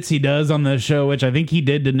best bits he does on the show, which I think he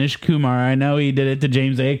did to Nish Kumar, I know he did it to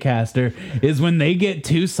James Acaster, is when they get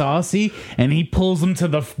too saucy and he pulls them to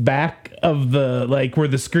the back of the like where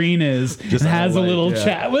the screen is just and has a little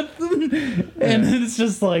chat with them, and it's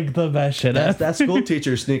just like the best shit. That school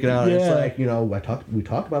teacher sneaking out. Yeah. It's like we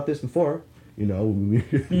talked about this before.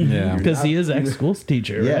 Because he is ex-school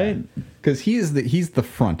teacher, right? Because he's the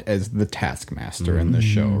front as the taskmaster in the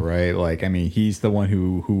show, right? Like, I mean, he's the one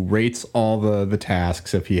who rates all the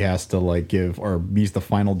tasks if he has to like give, or he's the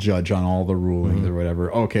final judge on all the rulings or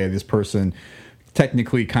whatever. Okay, this person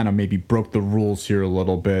technically kind of maybe broke the rules here a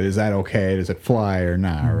little bit. Is that okay? Does it fly or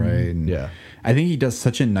not? Right? And I think he does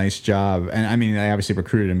such a nice job. And I mean, I obviously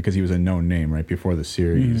recruited him because he was a known name right before the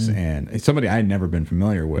series, and it's somebody I had never been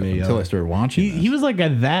familiar with until I started watching. He was like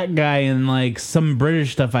that guy in like some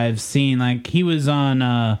British stuff I've seen. Like he was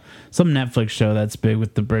on some Netflix show that's big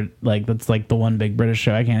with the that's like the one big British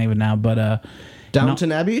show. I can't even now, but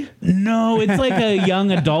Downton Abbey? No, it's like a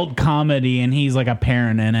young adult comedy, and he's like a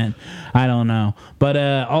parent in it. I don't know, but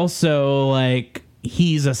also like.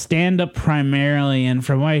 He's a stand-up primarily, and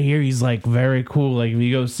from what I hear, he's like very cool. Like if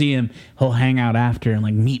you go see him, he'll hang out after and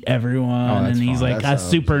like meet everyone, and he's like a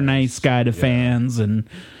super nice guy to fans, and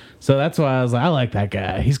so that's why I was like, I like that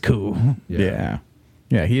guy. He's cool. Yeah.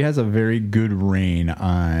 He has a very good rein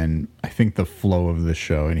on, I think, the flow of the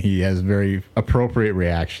show, and he has very appropriate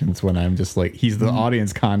reactions when I'm just like, he's the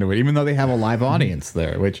audience conduit, even though they have a live audience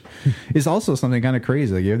there, which is also something kind of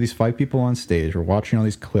crazy. Like you have these 5 people on stage, we're watching all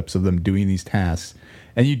these clips of them doing these tasks,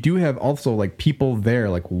 and you do have also like people there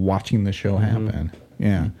like watching the show happen.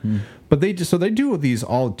 But they do these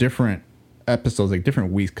all different episodes, like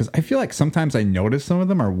different weeks, because I feel like sometimes I notice some of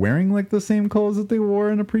them are wearing like the same clothes that they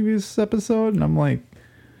wore in a previous episode, and I'm like,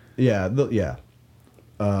 they'll do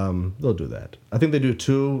that. I think they do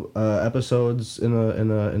 2 episodes in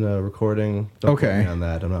a recording. Don't quote me on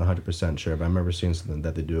that. I'm not 100% sure, but I remember seeing something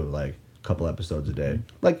that they do like a couple episodes a day,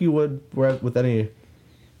 like you would with any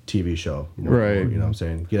TV show. Right. You know what I'm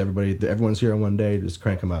saying? Get everyone's here on one day, just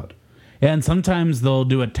crank them out. Yeah, and sometimes they'll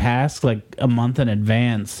do a task like a month in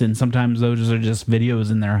advance, and sometimes those are just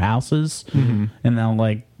videos in their houses, and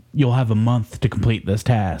they'll you'll have a month to complete this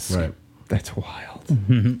task. Right. That's wild.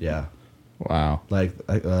 Yeah. Wow. Like,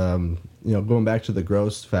 going back to the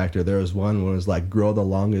gross factor, there was one where it was like, grow the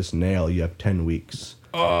longest nail, you have 10 weeks.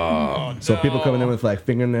 Oh, so people coming in with like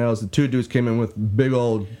fingernails. The 2 dudes came in with big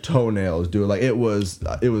old toenails, dude. Like it was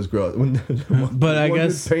gross. But I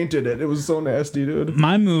guess dude painted it. It was so nasty, dude.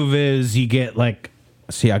 My move is you get I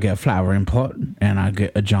get a flowering pot and I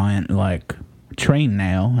get a giant train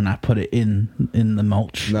nail and I put it in the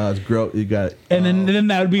mulch. No, it's gross. You got it. And then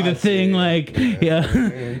that would be the thing.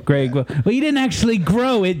 Greg. Well, you didn't actually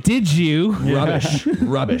grow it, did you?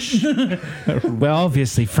 Rubbish. Well,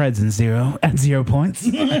 obviously Fred's at 0 points.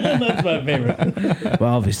 That's my favorite.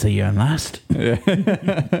 Well, obviously you're in last.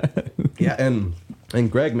 Yeah, and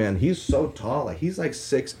Greg, man, he's so tall. Like he's like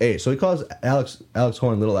 6'8". So he calls Alex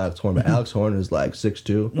Horn little Alex Horn, but Alex Horn is like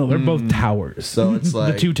 6'2". No, they're both towers. So it's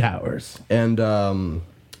like the 2 towers. And I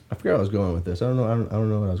forgot where I was going with this. I don't know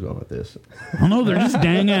where I was going with this. I don't know. They're just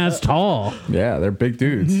dang ass tall. Yeah, they're big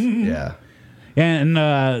dudes. Yeah.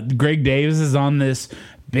 And Greg Davis is on this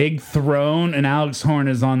big throne, and Alex Horn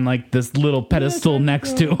is on like this little pedestal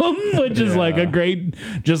next to him, which is like a great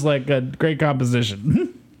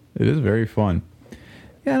composition. It is very fun.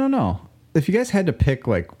 Yeah, I don't know. If you guys had to pick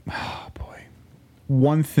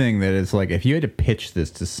one thing that is like, if you had to pitch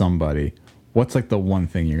this to somebody, what's like the one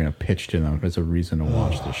thing you're going to pitch to them as a reason to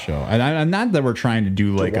watch the show? And not that we're trying to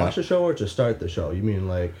do like to watch the show or to start the show. You mean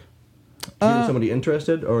like getting somebody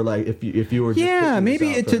interested, or like if you were just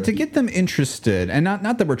maybe to get them interested, and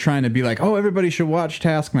not that we're trying to be like, oh, everybody should watch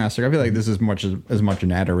Taskmaster. I feel like this is as much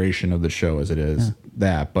an adoration of the show as it is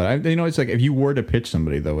that. But it's like if you were to pitch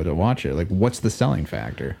somebody though to watch it, like what's the selling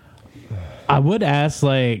factor? I would ask,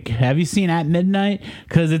 like, have you seen At Midnight?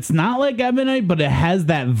 Because it's not like At Midnight, but it has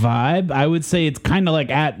that vibe. I would say it's kind of like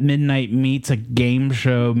At Midnight meets a game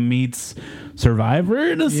show meets Survivor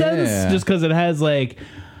in a sense, just because it has like.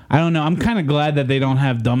 I don't know. I'm kind of glad that they don't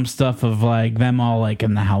have dumb stuff of like them all like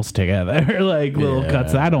in the house together, like little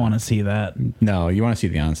cuts. I don't want to see that. No, you want to see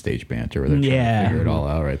the onstage banter where they're trying to figure it all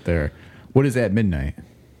out right there. What is At Midnight?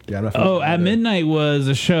 At Midnight was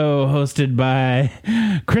a show hosted by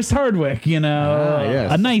Chris Hardwick.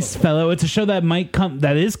 A nice fellow. It's a show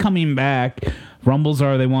that is coming back. Rumbles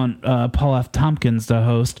are they want Paul F. Tompkins to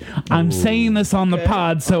host. I'm saying this on the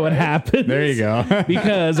pod so it happens. There you go.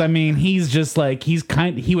 Because he's just like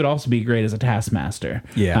he would also be great as a Taskmaster.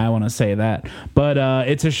 Yeah, I want to say that. But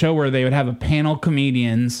it's a show where they would have a panel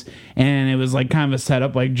comedians, and it was like kind of a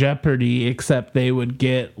setup like Jeopardy, except they would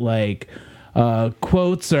get like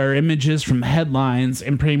quotes or images from headlines,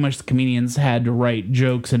 and pretty much the comedians had to write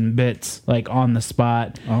jokes and bits like on the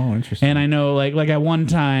spot. Oh, interesting. And I know like at one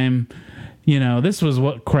time. This was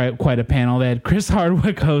quite a panel. They had Chris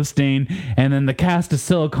Hardwick hosting, and then the cast of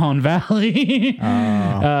Silicon Valley,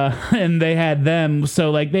 and they had them.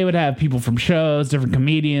 So like they would have people from shows, different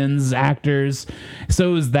comedians, actors. So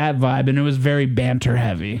it was that vibe, and it was very banter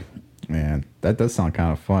heavy. Man, that does sound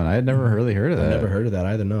kind of fun. I had never really heard of that. I never heard of that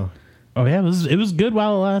either. No. Oh yeah, it was good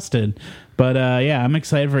while it lasted. But I'm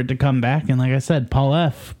excited for it to come back. And like I said, Paul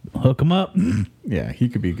F., hook him up. Yeah, he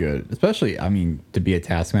could be good. Especially, to be a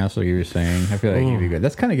Taskmaster, like you were saying. I feel like he'd be good.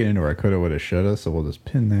 That's kind of getting into our coulda, woulda, shoulda, so we'll just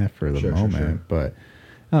pin that for the moment. Sure. But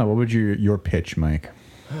what would your pitch, Mike?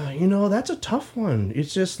 That's a tough one.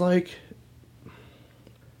 It's just like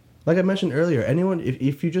I mentioned earlier, anyone,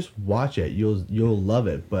 if you just watch it, you'll love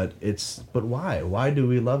it. But why? Why do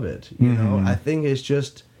we love it? I think it's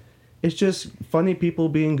just funny people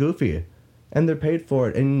being goofy. And they're paid for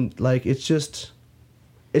it, and like it's just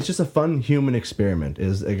a fun human experiment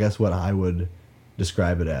is I guess what I would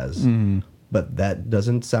describe it as. But that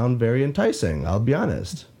doesn't sound very enticing, I'll be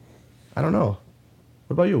honest. I don't know.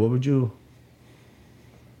 What about you? What would you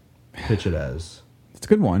pitch it as? It's a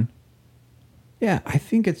good one. Yeah, I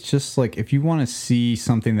think it's just like if you want to see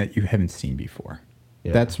something that you haven't seen before.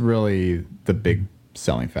 Yeah. That's really the big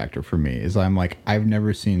selling factor for me is I'm like I've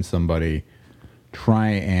never seen somebody try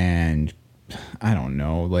and I don't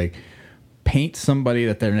know, like paint somebody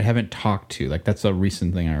that they haven't talked to. Like that's a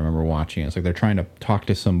recent thing I remember watching. It's like they're trying to talk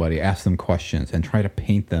to somebody, ask them questions, and try to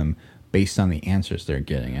paint them based on the answers they're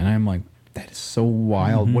getting. And I'm like, that is so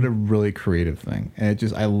wild. What a really creative thing. And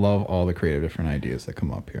I love all the creative different ideas that come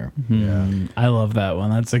up here. Yeah. I love that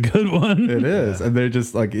one. That's a good one. It is. And they're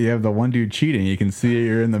just like, you have the one dude cheating. You can see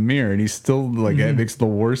you're in the mirror and he's still like, it makes the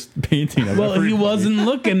worst painting of everything. He wasn't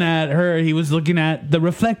looking at her. He was looking at the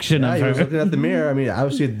reflection of her. He was looking at the mirror. I mean,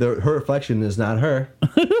 obviously her reflection is not her.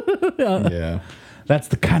 Yeah. That's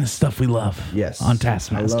the kind of stuff we love. Yes. On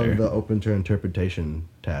Taskmaster. I love the open to interpretation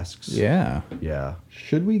tasks. Yeah. Yeah.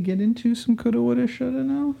 Should we get into some coulda, woulda, shoulda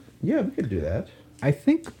now? Yeah, we could do that. I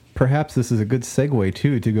think perhaps this is a good segue,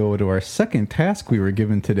 too, to go to our second task we were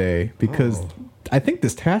given today, because I think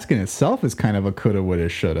this task in itself is kind of a coulda, woulda,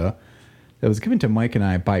 shoulda. That was given to Mike and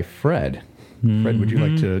I by Fred. Fred, would you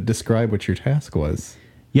like to describe what your task was?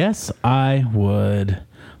 Yes, I would.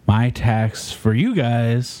 My task for you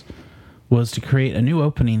guys was to create a new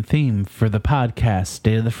opening theme for the podcast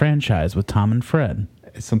State of the Franchise with Tom and Fred.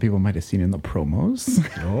 Some people might have seen in the promos.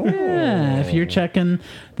 Oh. Yeah, if you're checking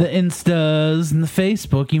the Instas and the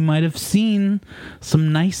Facebook, you might have seen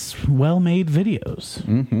some nice, well-made videos.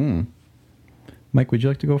 Mm-hmm. Mike, would you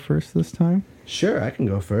like to go first this time? Sure, I can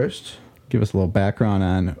go first. Give us a little background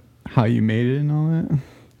on how you made it and all that.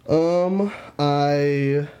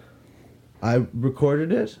 I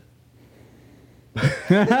recorded it.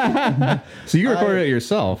 So you recorded it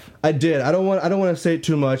yourself? I did. I don't want to say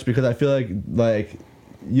too much because I feel like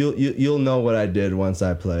you'll know what I did once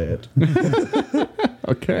I play it.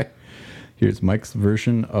 Okay. Here's Mike's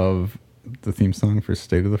version of the theme song for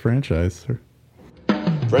State of the Franchise.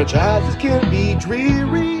 Franchises can be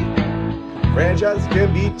dreary. Franchises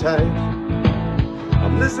can be tight.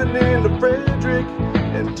 I'm listening to Frederick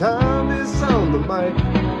and Tom is on the mic.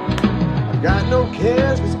 I've got no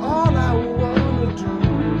cares because all I want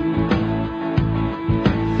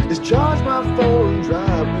is charge my phone,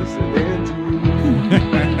 drive, listening to you.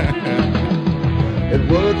 And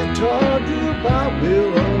what they talk about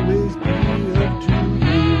will always be up to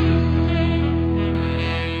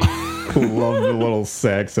you. love the little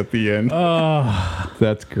sax at the end. Oh,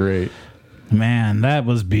 That's great. man, that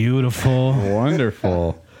was beautiful.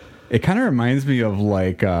 Wonderful. It kind of reminds me of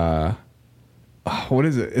like, what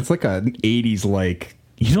is it? It's like an 80s like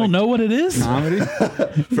You don't know what it is? comedy.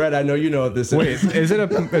 Fred, I know you know what this Wait, is. is it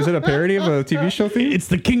a parody of a TV show theme? It's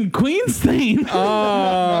the King of Queens theme.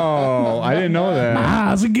 Oh, I didn't know My that.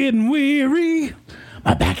 eyes are getting weary.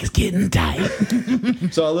 My back is getting tight.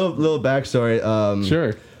 So a little backstory.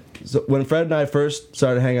 Sure. So when Fred and I first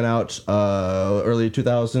started hanging out, early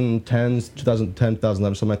 2010s,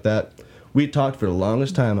 2011, something like that, we talked for the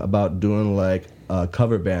longest time about doing like a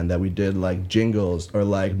cover band that we did like jingles or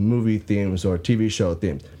like movie themes or TV show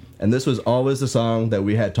themes. And this was always the song that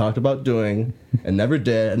we had talked about doing and never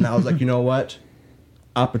did. And I was like, you know what?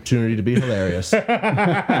 Opportunity to be hilarious.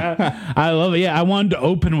 I love it. Yeah, I wanted to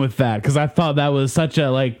open with that because I thought that was such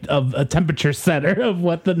a temperature setter of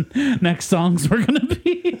what the next songs were going to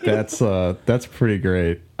be. That's pretty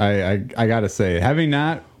great. I gotta say, I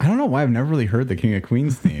don't know why I've never really heard the King of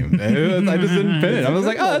Queens theme. I just didn't fit it. I was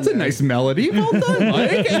like, oh, that's a nice melody. Well done,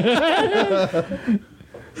 Mike.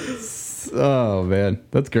 Oh man,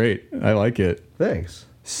 that's great. I like it. Thanks.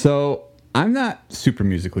 So I'm not super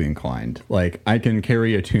musically inclined. Like I can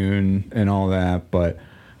carry a tune and all that, but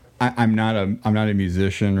I'm not a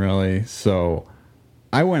musician really. So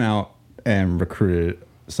I went out and recruited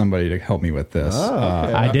somebody to help me with this. Oh,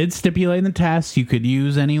 okay. I did stipulate in the task you could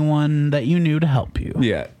use anyone that you knew to help you.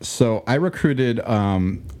 Yeah. So I recruited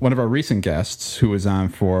one of our recent guests who was on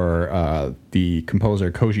for the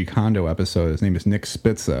composer Koji Kondo episode. His name is Nick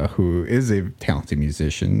Spitza, who is a talented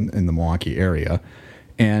musician in the Milwaukee area.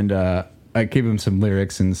 And I gave him some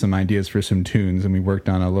lyrics and some ideas for some tunes, and we worked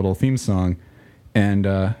on a little theme song. And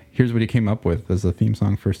here's what he came up with as a theme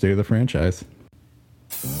song for State of the Franchise.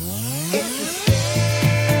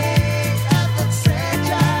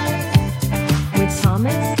 With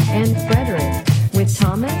Thomas and Frederick. With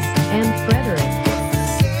Thomas and Frederick.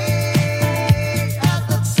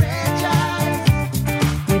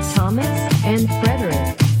 With Thomas and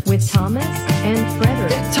Frederick. With Thomas and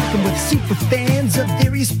Frederick. Talking with super fans of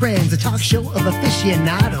various brands, a talk show of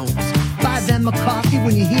aficionados. Buy them a coffee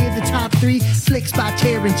when you hear the top 3 flicks by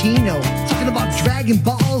Tarantino. Talking about Dragon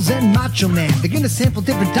Balls and Macho Man. They're gonna sample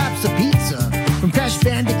different types of pizza, from Crash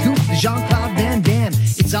Bandicoot to Jean-Claude Van Damme.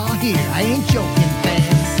 It's all here, I ain't joking,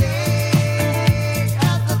 fans.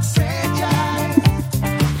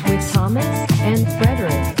 With Thomas and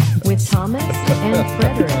Frederick. With Thomas and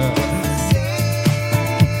Frederick.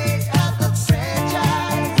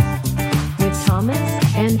 With Thomas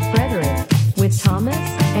and Frederick. With Thomas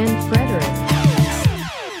and Frederick.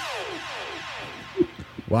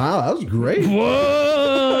 Wow, that was great.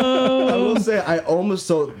 Whoa! I will say,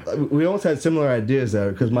 we almost had similar ideas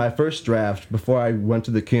there because my first draft before I went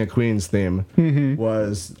to the King of Queens theme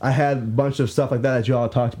was I had a bunch of stuff like that you all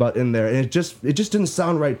talked about in there, and it just didn't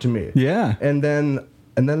sound right to me. Yeah. And then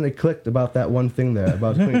they clicked about that one thing there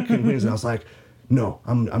about King of Queens, and I was like, no,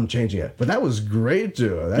 I'm changing it. But that was great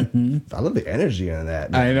too. I love the energy in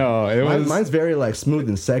that. I know. Mine's very like smooth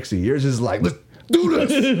and sexy. Yours is like, let's do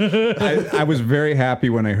this. I was very happy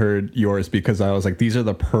when I heard yours because I was like, these are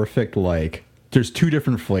the perfect, like, there's 2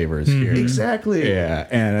 different flavors here. Exactly. Yeah,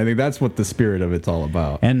 and I think that's what the spirit of it's all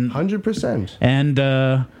about. And 100%.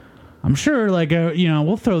 And I'm sure,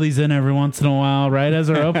 we'll throw these in every once in a while, right? As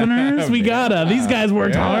our openers, we gotta. These guys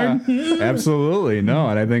worked hard. Absolutely, no.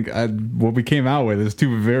 And I think what we came out with is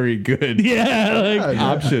 2 very good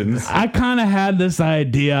options. I kind of had this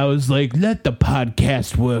idea. I was like, let the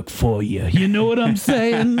podcast work for you. You know what I'm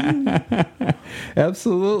saying?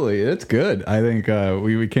 Absolutely, it's good. I think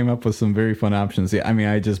we came up with some very fun options. Yeah, I mean,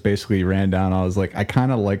 I just basically ran down. I was like, I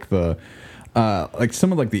kind of like the. Like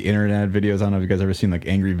some of like the internet videos. I don't know if you guys ever seen like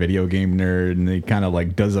Angry Video Game Nerd, and he kind of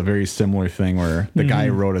like does a very similar thing where the guy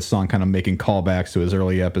wrote a song kind of making callbacks to his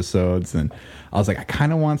early episodes, and I was like, I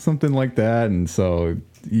kind of want something like that, and so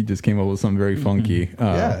he just came up with something very funky.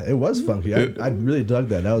 Yeah, it was funky. I really dug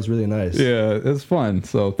that. That was really nice. Yeah, it was fun.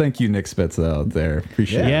 So thank you, Nick Spitza out there.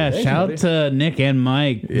 Appreciate it. Yeah, thank shout you, out to Nick and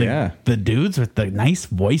Mike. The dudes with the nice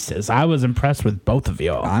voices. I was impressed with both of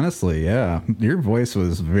y'all. Honestly, yeah, your voice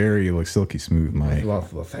was very like silky smooth, Mike. Well,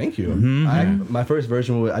 thank you. My first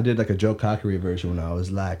version, I did like a Joe Cocker version when I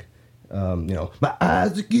was like, my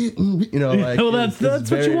eyes are getting, like. Well, that's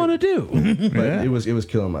what you want to do. But it was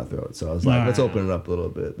killing my throat, so I was like, let's open it up a little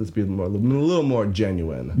bit. Let's be a little more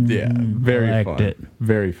genuine. Yeah, very fun. It.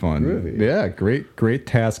 Very fun. Really? Yeah, great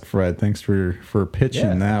task, Fred. Thanks for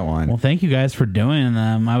pitching that one. Well, thank you guys for doing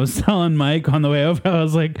them. I was telling Mike on the way over, I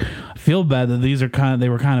was like, I feel bad that these are they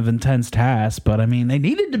were kind of intense tasks, but I mean, they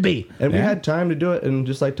needed to be. And we had time to do it, and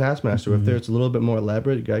just like Taskmaster, if there's a little bit more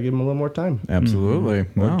elaborate, you gotta give them a little more time. Absolutely.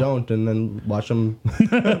 Or don't, and then watch them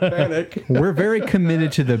panic. We're very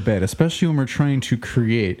committed to the bit, especially when we're trying to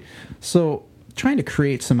create. So, trying to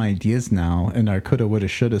create some ideas now in our coulda, woulda,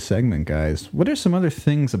 shoulda segment, guys. What are some other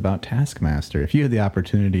things about Taskmaster? If you had the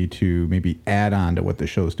opportunity to maybe add on to what the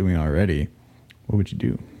show's doing already, what would you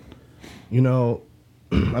do?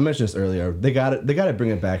 I mentioned this earlier. They got to bring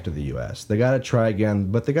it back to the U.S. They got to try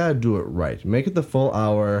again, but they got to do it right. Make it the full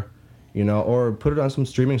hour, or put it on some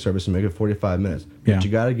streaming service and make it 45 minutes. Yeah. But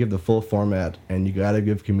you got to give the full format, and you got to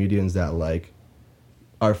give comedians that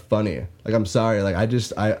are funny. Like, I'm sorry, like you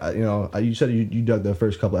said you dug the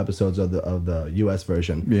first couple episodes of the U.S.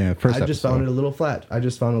 version. Yeah, I just found it a little flat.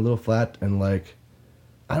 And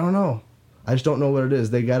I don't know. I just don't know what it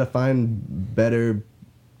is. They got to find better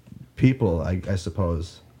people, I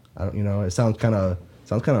suppose. I don't, it sounds kind of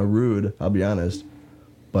rude, I'll be honest,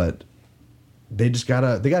 but they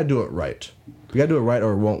gotta do it right. We gotta do it right,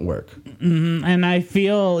 or it won't work. Mm-hmm. And I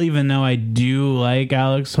feel, even though I do like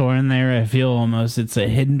Alex Horn there, I feel almost it's a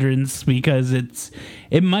hindrance, because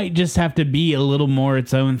it might just have to be a little more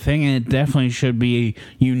its own thing, and it definitely should be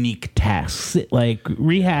unique tasks. Like,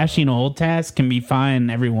 rehashing a whole task can be fine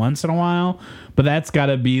every once in a while, but that's got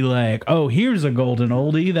to be like, oh, here's a golden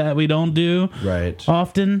oldie that we don't do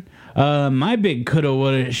often. My big coulda,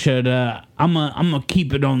 woulda, shoulda, I'm gonna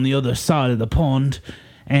keep it on the other side of the pond,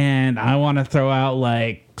 and I want to throw out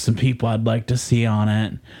like some people I'd like to see on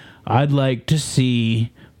it. I'd like to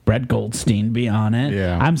see Brett Goldstein be on it.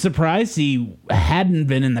 Yeah. I'm surprised he hadn't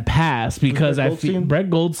been in the past, because I feel Brett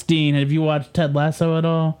Goldstein. Have you watched Ted Lasso at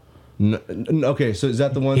all? No, okay, so is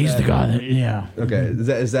that the one? He's the guy that, yeah. Okay, is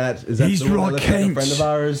that He's the one Roy that looks like a Kent. friend of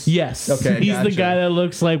ours? Yes. Okay, He's the gotcha. guy that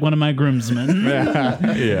looks like one of my groomsmen.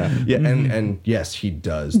 Yeah. And yes, he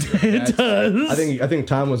does. It does. I think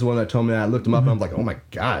Tom was the one that told me that. I looked him up and I'm like, oh my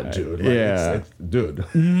god, dude. Like, Yeah. dude.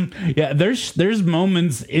 Yeah, there's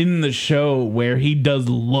moments in the show where he does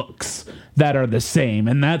looks that are the same,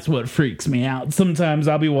 and that's what freaks me out. Sometimes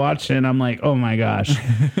I'll be watching and I'm like, oh my gosh.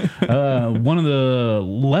 One of the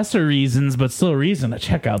lesser reasons, but still a reason to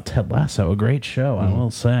check out Ted Lasso, a great show, I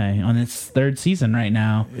will say, on its third season right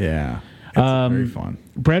now. Yeah. It's very fun.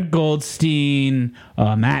 Brett Goldstein,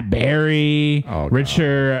 Matt Berry, Oh,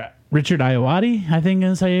 God. Richard Iowati, I think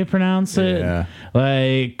is how you pronounce it. Yeah.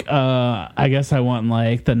 Like, I guess I want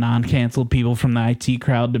like the non-canceled people from the IT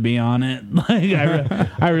crowd to be on it. Like,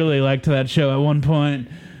 I really liked that show at one point.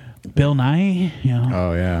 Bill Nye,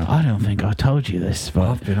 Oh, yeah. I don't think I told you this, but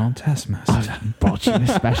I've been on Taskmaster. I've brought you a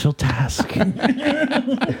special task.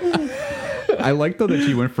 I like, though, that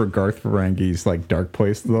you went for Garth Marenghi's, like, Dark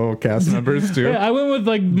Place, though, cast members, too. Yeah, I went with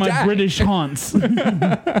like my British haunts.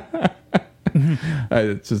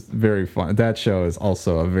 It's just very fun. That show is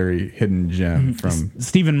also a very hidden gem from...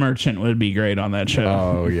 Stephen Merchant would be great on that show.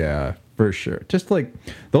 Oh, yeah, for sure. Just, like,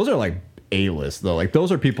 those are, like, A-list, though. Like,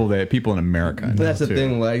 those are people in America know, That's the too.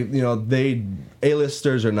 thing, like,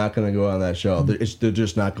 A-listers are not going to go on that show. They're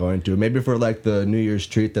just not going to. Maybe for like the New Year's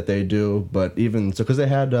treat that they do, but even so, because they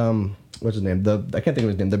had what's his name? I can't think of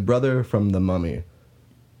his name. The brother from The Mummy,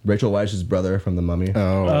 Rachel Weisz's brother from The Mummy.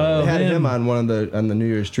 Oh, They had him on on the New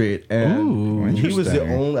Year's treat, and he was the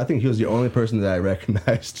interesting. only. I think he was the only person that I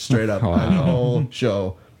recognized straight up on the whole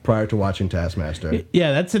show prior to watching Taskmaster.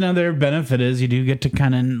 Yeah, that's another benefit, is you do get to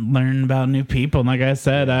kind of learn about new people. And like I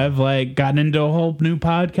said, I've like gotten into a whole new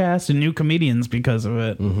podcast and new comedians because of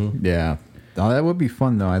it. yeah. Oh, that would be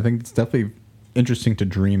fun, though. I think it's definitely interesting to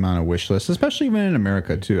dream on a wish list, especially even in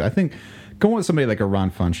America, too. I think going with somebody like a Ron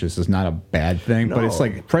Funches is not a bad thing, but it's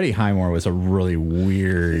like Freddie Highmore was a really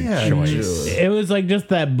weird choice. dude. It was like just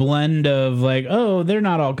that blend of like, oh, they're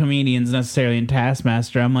not all comedians necessarily in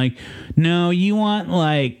Taskmaster. I'm like, no, you want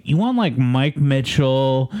like Mike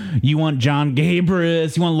Mitchell, you want John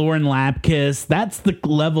Gabris, you want Lauren Lapkus. That's the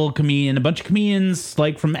level of comedian. A bunch of comedians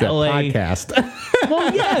like from The LA. podcast.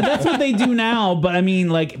 Well, yeah, that's what they do now. But I mean,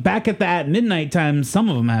 like back at that midnight time, some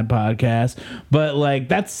of them had podcasts. But like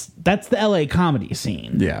that's the LA comedy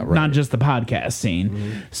scene, Yeah, right. not just the podcast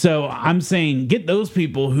scene. So I'm saying get those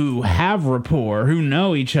people who have rapport, who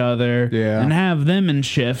know each other, and have them in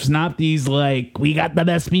shifts. Not these like, we got the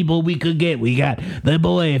best people we could get. We got the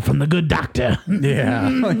boy from The Good Doctor. Yeah.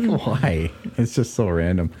 Like, why? It's just so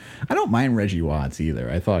random. I don't mind Reggie Watts either.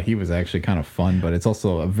 I thought he was actually kind of fun, but it's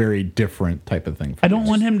also a very different type of thing. I don't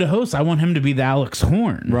want him to host. I want him to be the Alex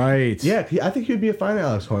Horn. Right. Yeah, I think he'd be a fine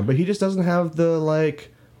Alex Horn, but he just doesn't have the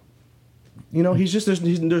like. He's just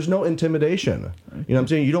there's no intimidation. You know what I'm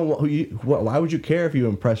saying? You don't want why would you care if you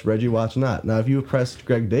impress Reggie Watts or not? Now if you impress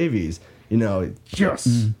Greg Davies,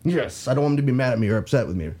 yes, I don't want him to be mad at me or upset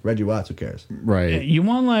with me. Reggie Watts, who cares? Right. You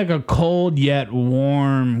want like a cold yet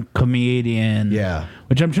warm comedian. Yeah.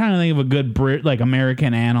 Which I'm trying to think of a good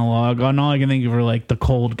American analog. And all I can think of are like the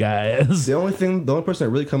cold guys. The only person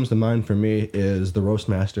that really comes to mind for me is the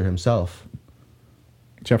Roastmaster himself.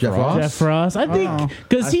 Jeff Ross? Jeff Ross. I think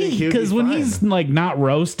because when he's like not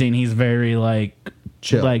roasting, he's very like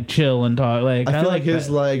chill and talk. Like I feel like his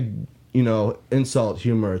that. insult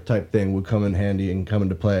humor type thing would come in handy and come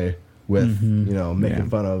into play with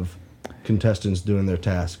making fun of contestants doing their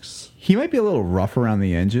tasks. He might be a little rough around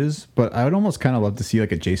the edges, but I would almost kind of love to see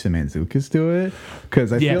like a Jason Mantzoukas do it,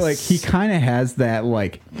 because I feel like he kind of has that,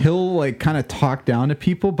 like, he'll like kind of talk down to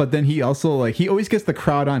people, but then he also like he always gets the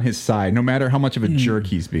crowd on his side, no matter how much of a jerk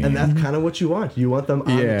he's being. And that's kind of what you want. You want them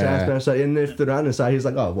on the Taskmaster side, and if they're on his side, he's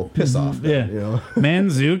like, oh well, piss off. Then,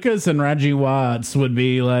 Mantzoukas and Reggie Watts would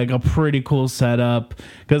be like a pretty cool setup,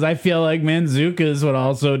 because I feel like Mantzoukas would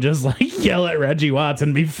also just like yell at Reggie Watts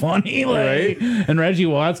and be funny, like, and Reggie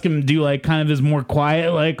Watts can do like kind of his more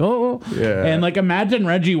quiet, like, and like imagine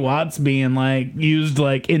Reggie Watts being like used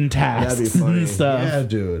like in tasks. That'd be funny. And stuff. Yeah,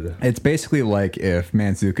 dude. It's basically like if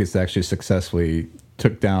Mantzoukas actually successfully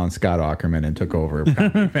took down Scott Aukerman and took over.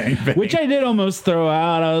 Bang, bang. Which I did almost throw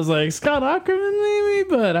out. I was like, Scott Aukerman maybe,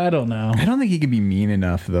 but I don't know. I don't think he could be mean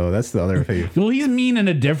enough, though. That's the other thing. Well, he's mean in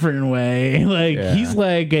a different way. Like, he's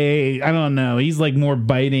like I don't know. He's like more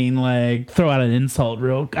biting, like throw out an insult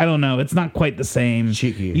I don't know. It's not quite the same.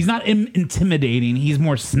 Cheeky. He's not intimidating. He's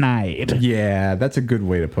more snide. Yeah, that's a good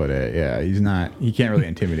way to put it. Yeah, he can't really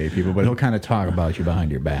intimidate people, but he'll kind of talk about you behind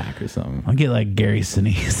your back or something. I'll get like Gary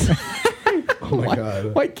Sinise. Oh my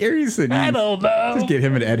God. Why Gary Sinise? I don't know. Just get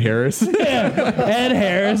him and Ed Harris. Ed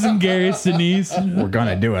Harris and Gary Sinise. We're going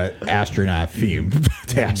to do an astronaut-themed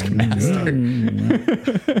Taskmaster.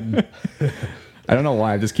 I don't know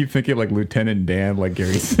why. I just keep thinking like Lieutenant Dan, like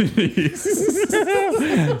Gary Sinise.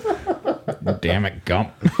 Damn it,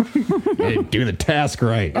 Gump. You didn't do the task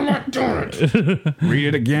right. I'm not doing it. Read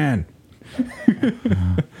it again.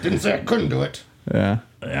 Didn't say I couldn't do it. Yeah.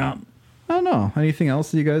 Yeah. I don't know. Anything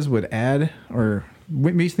else you guys would add, or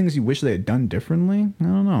maybe things you wish they had done differently? I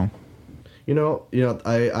don't know.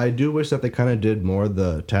 I do wish that they kind of did more of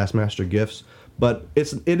the Taskmaster gifts, but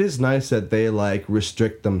it is nice that they like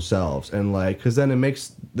restrict themselves and like, because then it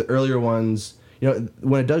makes the earlier ones,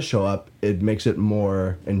 when it does show up, it makes it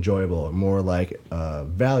more enjoyable, more like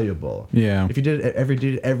valuable. Yeah. If you did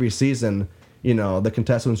it every season, the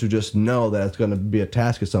contestants who just know that it's going to be a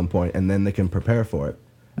task at some point, and then they can prepare for it.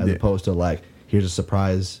 As opposed to like, here's a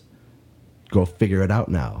surprise, go figure it out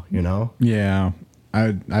now, Yeah,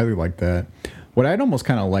 I would like that. What I'd almost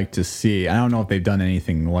kind of like to see, I don't know if they've done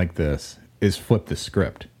anything like this, is flip the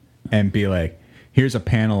script and be like, here's a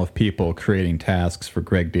panel of people creating tasks for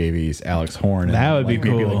Greg Davies, Alex Horn, and that would be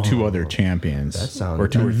maybe cool. like 2 other champions, That sounds or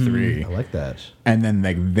 2 or 3. I like that. And then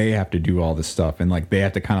like they have to do all this stuff, and like they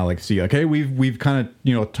have to kind of like see, like, hey, we've kind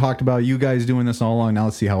of talked about you guys doing this all along. Now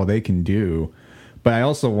let's see how they can do. But I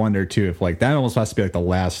also wonder, too, if, like, that almost has to be, like, the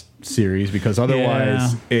last series, because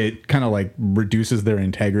otherwise it kind of, like, reduces their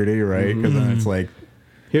integrity, right? Because then it's like...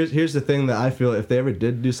 Here's the thing that I feel, if they ever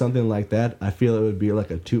did do something like that, I feel it would be,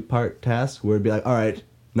 like, a 2-part task, where it'd be like, all right,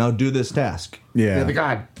 now do this task. Yeah.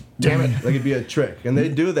 God damn it. Like, it'd be a trick. And they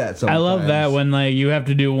do that sometimes. I love that when, like, you have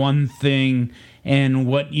to do one thing, and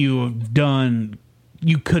what you've done...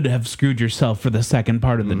 You could have screwed yourself for the second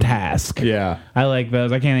part of the task. Yeah. I like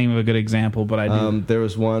those. I can't think of a good example, but I do. There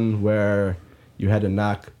was one where you had to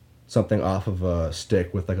knock something off of a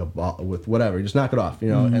stick with like a ball, with whatever. You just knock it off,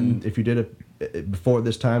 And if you did it before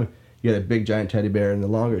this time, you had a big giant teddy bear, and the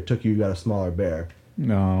longer it took you, you got a smaller bear.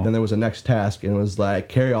 No. Then there was a next task, and it was like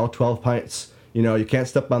carry all 12 pints. You can't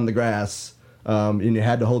step on the grass. And you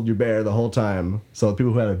had to hold your bear the whole time. So the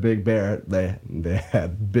people who had a big bear, they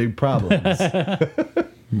had big problems.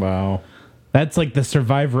 Wow. That's like the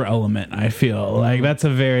survivor element, I feel. Like that's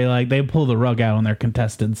a very, like, they pull the rug out on their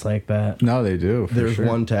contestants like that. No, they do. There's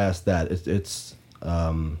one task that it's it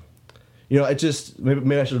just,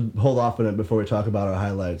 maybe I should hold off on it before we talk about our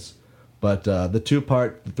highlights. But the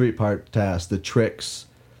 2-part, the 3-part task, the tricks,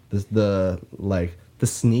 the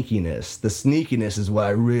sneakiness is what I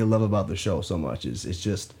really love about the show so much. It's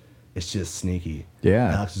just sneaky.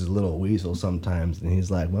 Yeah. Alex is a little weasel sometimes, and he's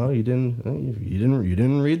like, "Well, you didn't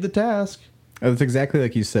read the task." It's exactly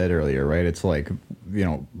like you said earlier, right? It's like,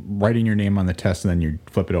 writing your name on the test and then you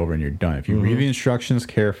flip it over and you're done. If you read the instructions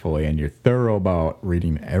carefully and you're thorough about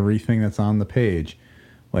reading everything that's on the page,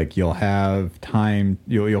 like you'll have time,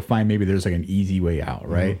 you'll find maybe there's like an easy way out,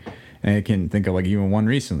 right? And I can think of like even one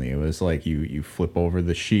recently. It was like you flip over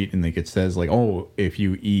the sheet and like it says like, oh, if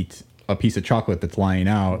you eat a piece of chocolate that's lying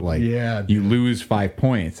out, like you lose 5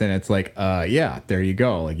 points. And it's like, there you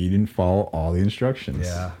go. Like you didn't follow all the instructions.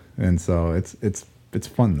 Yeah. And so it's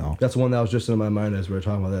fun though. That's one that was just in my mind as we were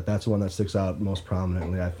talking about that. That's the one that sticks out most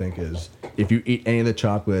prominently, I think, is if you eat any of the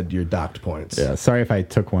chocolate, you're docked points. Yeah. Sorry if I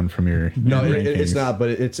took one from your No, your it's rankings. not, but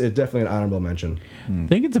it's definitely an honorable mention. I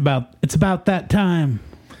think it's about that time.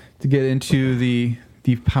 To get into the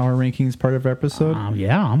power rankings part of our episode.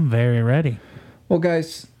 Yeah, I'm very ready. Well,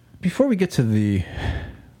 guys, before we get to the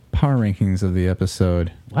power rankings of the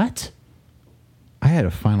episode, What? I had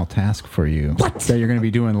a final task for you. What? That you're going to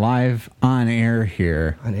be doing live on air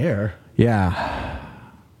here. On air? Yeah.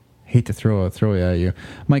 Hate to throw it at you.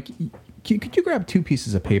 Mike, could you grab 2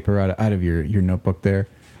 pieces of paper out of your notebook there?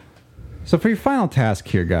 So for your final task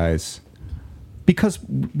here, guys, because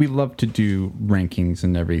we love to do rankings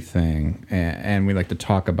and everything, and we like to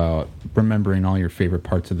talk about remembering all your favorite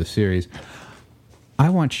parts of the series, I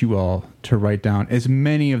want you all to write down as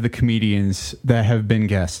many of the comedians that have been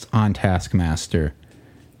guests on Taskmaster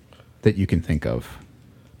that you can think of.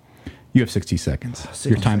 You have 60 seconds.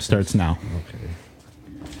 Your time starts now.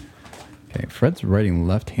 Okay, Fred's writing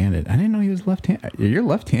left-handed. I didn't know he was left-handed. You're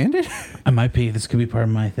left-handed? I might be. This could be part of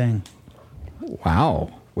my thing.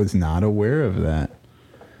 Wow. Was not aware of that.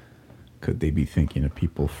 Could they be thinking of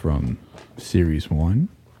people from Series 1?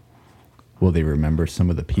 Will they remember some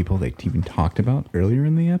of the people they even talked about earlier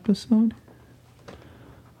in the episode?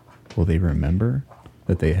 Will they remember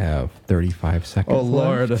that they have 35 seconds Oh,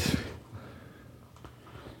 Lord. left?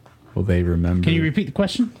 Will they remember? Can you repeat the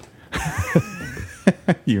question?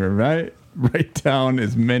 You're right. Write down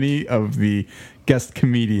as many of the guest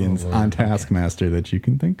comedians on Taskmaster that you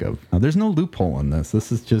can think of. Now, there's no loophole in this.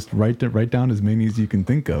 This is just write down as many as you can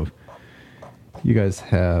think of. You guys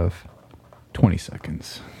have 20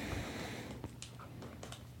 seconds.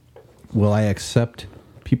 Will I accept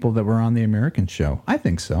people that were on the American show? I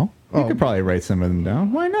think so. You could probably write some of them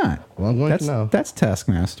down. Why not? Well, I'm going to know. That's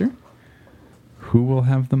Taskmaster. Who will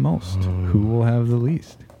have the most? Who will have the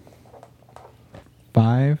least?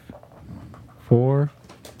 5, 4,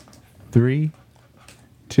 3,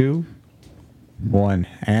 2, 1.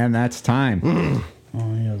 And that's time.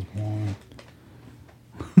 Oh, he has one.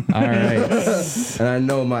 All right.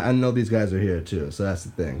 And I know these guys are here too, so that's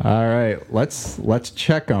the thing. All right. Let's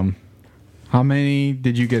check them. How many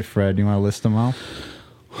did you get, Fred? You want to list them all?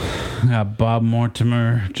 I got Bob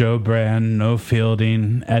Mortimer, Joe Brand, No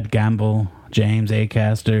Fielding, Ed Gamble, James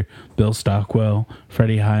Acaster, Bill Stockwell,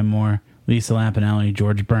 Freddie Highmore, Lisa Lampanelli,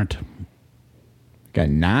 George Burnt. Got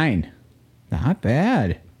 9. Not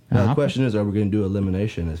bad. Now, the question is, are we going to do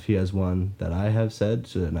elimination? If he has one that I have said,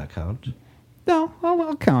 should it not count? No,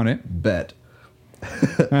 I'll count it. Bet.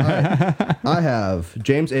 I have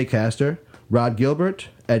James Acaster, Rod Gilbert,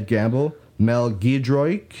 Ed Gamble, Mel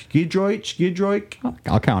Giedroyc,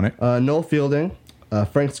 I'll count it. Noel Fielding,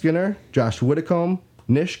 Frank Skinner, Josh Whitcomb,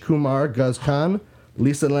 Nish Kumar, Guz Khan,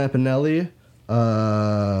 Lisa Lampanelli,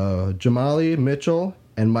 Jamali Mitchell,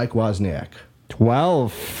 and Mike Wozniak.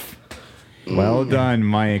 12. Well done,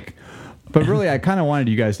 Mike. But really, I kind of wanted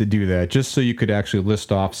you guys to do that just so you could actually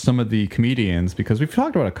list off some of the comedians, because we've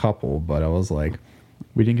talked about a couple, but I was like,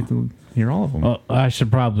 we didn't get to hear all of them. Well, I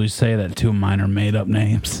should probably say that 2 of mine are made up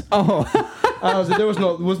names. There was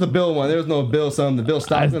the Bill one. There was no Bill, the Bill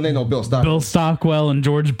Stockton. They know Bill Stockton. Bill Stockwell and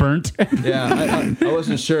George Burnt. Yeah, I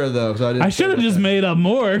wasn't sure though, so I should have just made up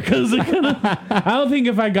more because I don't think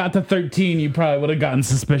if I got to 13, you probably would have gotten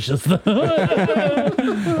suspicious. I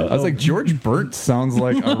was like, George Burnt sounds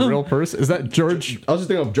like a real person. Is that George? I was just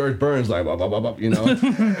thinking of George Burns, like, you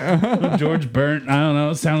know. George Burnt. I don't know.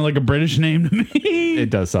 It sounded like a British name to me. It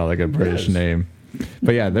does sound like a British name.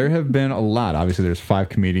 But yeah, there have been a lot. Obviously, there's 5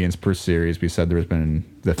 comedians per series. We said there's been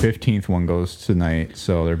the 15th one goes tonight,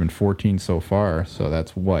 so there have been 14 so far. So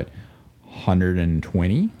that's what,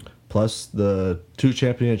 120? Plus the 2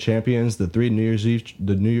 champions, the 3 New Year's Eve,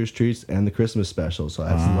 the New Year's treats, and the Christmas special. So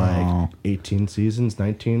that's like 18 seasons,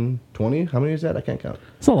 19, 20. How many is that? I can't count.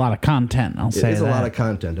 It's a lot of content. I'll say It's that. a lot of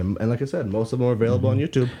content, and like I said, most of them are available on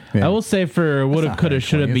YouTube. Yeah. I will say for woulda, coulda,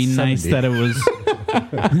 shoulda, be it's nice 70. that it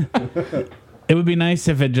was. It would be nice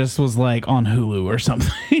if it just was like on Hulu or something.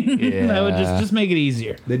 That would just make it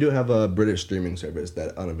easier. They do have a British streaming service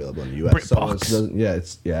that unavailable in the U.S. So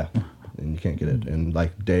BritBox. and you can't get it. And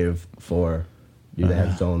like Dave 4, they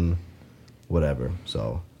have its own whatever.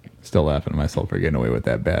 So Still laughing at myself for getting away with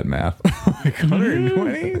that bad math. Like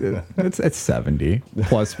 120? That's 70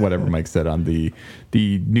 plus whatever Mike said on the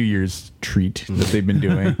New Year's treat that they've been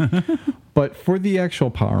doing. But for the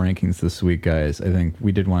actual power rankings this week, guys, I think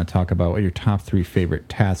we did want to talk about what your top 3 favorite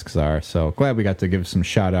tasks are. So glad we got to give some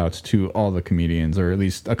shout outs to all the comedians, or at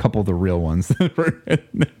least a couple of the real ones that were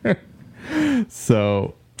in there.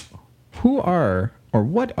 So who are, or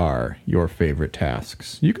what are your favorite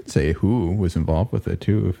tasks? You could say who was involved with it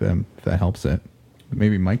too, if that helps it.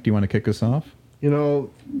 Maybe Mike, do you want to kick us off? You know,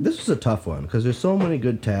 this was a tough one because there's so many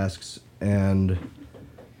good tasks, and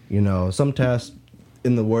you know, some tasks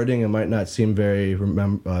in the wording it might not seem very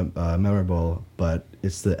memorable, but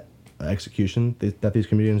it's the execution that these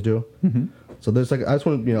comedians do. Mm-hmm. So there's like I just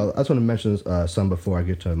want to mention some before I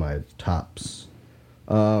get to my tops.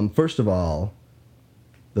 First of all,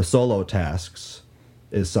 the solo tasks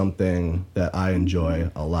is something that I enjoy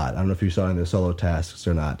a lot. I don't know if you saw any of the solo tasks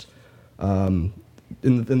or not. In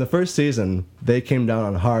the first season, they came down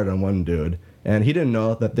on hard on one dude, and he didn't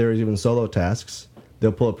know that there was even solo tasks.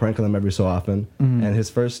 They'll pull a prank on them every so often, and his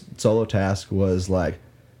first solo task was like,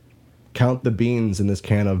 count the beans in this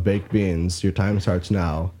can of baked beans. Your time starts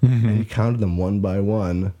now. And he counted them one by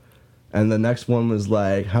one. And the next one was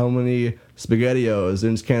like, how many SpaghettiOs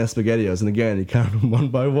in this can of SpaghettiOs? And again, he counted them one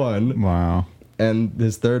by one. Wow. And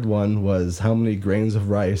his third one was how many grains of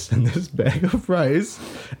rice in this bag of rice.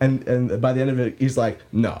 And by the end of it, he's like,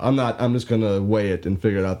 no, I'm not. I'm just going to weigh it and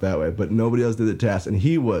figure it out that way. But nobody else did the task. And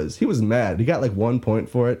he was mad. He got like 1 point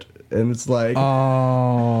for it. And it's like,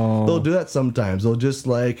 they'll do that sometimes. They'll just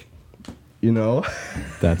like, you know.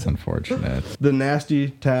 That's unfortunate. The nasty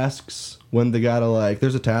tasks when they got to like,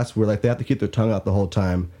 there's a task where like they have to keep their tongue out the whole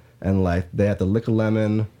time. And like they have to lick a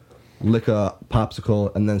lemon, lick a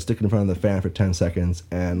popsicle, and then stick it in front of the fan for 10 seconds,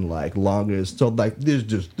 and like longest. So like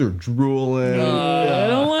they're drooling. I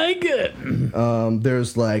don't like it.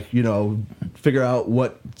 There's like, you know, figure out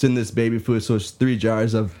what's in this baby food. So it's 3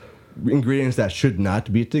 jars of ingredients that should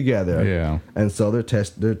not be together. Yeah. And so they're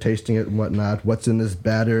tasting it and whatnot. What's in this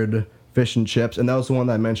battered fish and chips? And that was the one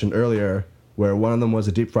that I mentioned earlier, where one of them was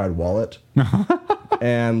a deep fried wallet.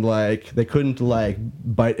 And like they couldn't like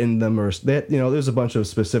bite in them, or there's a bunch of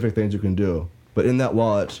specific things you can do. But in that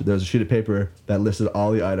wallet, there's a sheet of paper that listed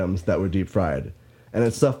all the items that were deep fried, and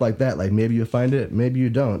it's stuff like that. Like maybe you find it, maybe you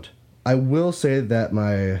don't. I will say that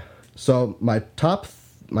my top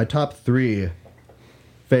 3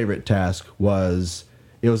 favorite task was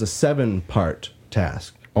a 7-part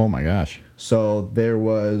task. Oh my gosh! So there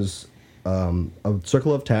was a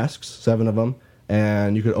circle of tasks, 7 of them.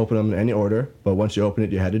 And you could open them in any order, but once you open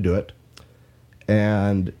it, you had to do it.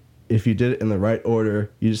 And if you did it in the right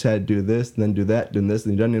order, you just had to do this, and then do that, do this,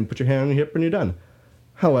 and you're done, and put your hand on your hip, and you're done.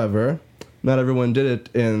 However, not everyone did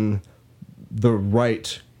it in the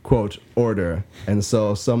right, quote, order. And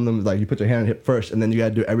so some of them, like, you put your hand on your hip first, and then you got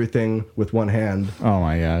to do everything with one hand. Oh,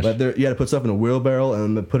 my gosh. But you had to put stuff in a wheelbarrow,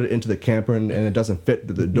 and then put it into the camper, and it doesn't fit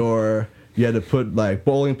to the door. You had to put like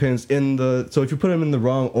bowling pins in so if you put them in the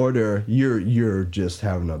wrong order, you're just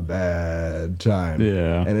having a bad time.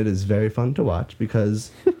 Yeah. And it is very fun to watch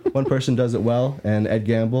because one person does it well, and Ed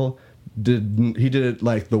Gamble did it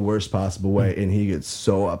like the worst possible way, and he gets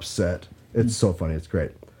so upset. It's so funny. It's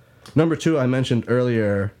great. Number 2, I mentioned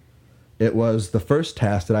earlier, it was the first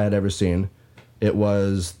task that I had ever seen. It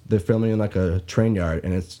was they're filming in like a train yard,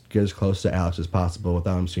 and it's get as close to Alex as possible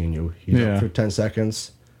without him seeing you. He's up for 10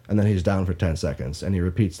 seconds. And then he's down for 10 seconds, and he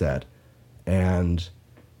repeats that. And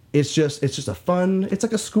it's just a fun, it's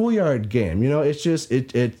like a schoolyard game, you know? It's just,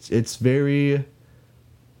 it's very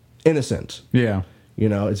innocent. Yeah. You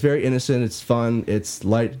know, it's very innocent, it's fun, it's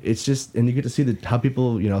light, it's just, and you get to see how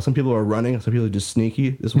people, you know, some people are running, some people are just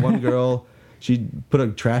sneaky. This one girl, she put a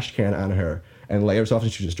trash can on her, and like every so often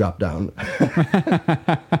she just dropped down.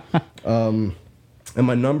 And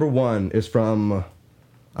my number 1 is from,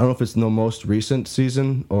 I don't know if it's the most recent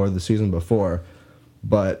season or the season before,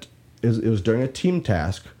 but it was during a team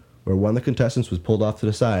task where one of the contestants was pulled off to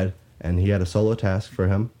the side, and he had a solo task for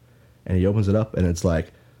him, and he opens it up, and it's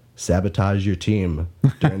like, sabotage your team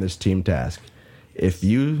during this team task. If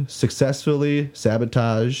you successfully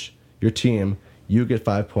sabotage your team, you get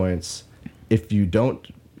 5 points. If you don't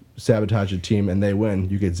sabotage your team and they win,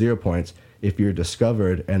 you get 0 points. If you're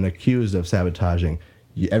discovered and accused of sabotaging,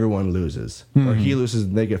 everyone loses. Or he loses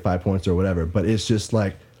and they get 5 points or whatever. But it's just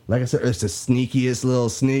like I said, it's the sneakiest little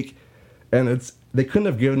sneak. And they couldn't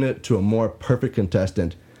have given it to a more perfect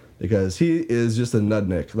contestant because he is just a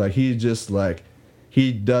nudnik. Like he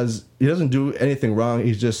doesn't do anything wrong.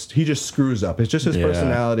 He just screws up. It's just his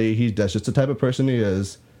personality. That's just the type of person he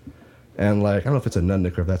is. And like, I don't know if it's a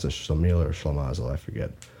Nudnik or if that's a Schlemiel or Schlemazel, I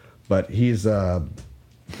forget. But he's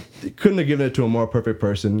couldn't have given it to a more perfect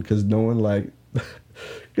person, because no one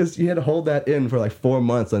because he had to hold that in for like 4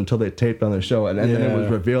 months until they taped on the show, and then it was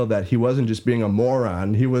revealed that he wasn't just being a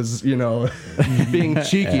moron, he was, being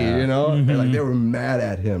cheeky, And like, they were mad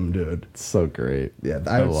at him, dude. It's so great. Yeah,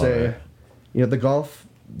 I would say, the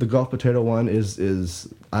golf potato one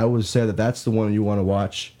is I would say that's the one you want to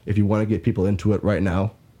watch if you want to get people into it right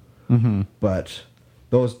now. Mm-hmm. But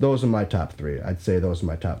those are my top 3. I'd say those are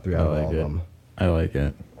my top 3 out of all of them. I like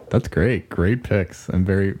it. That's great. Great picks and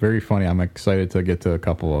very, very funny. I'm excited to get to a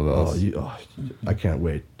couple of those. I can't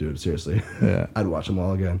wait, dude. Seriously. Yeah. I'd watch them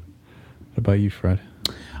all again. What about you, Fred?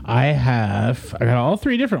 I got all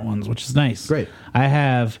 3 different ones, which is nice. Great. I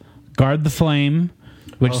have Guard the Flame,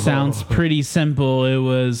 which sounds pretty simple.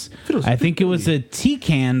 I think it was a tea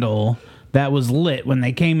candle that was lit when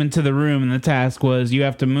they came into the room, and the task was you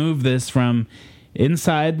have to move this from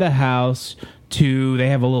inside the house to, they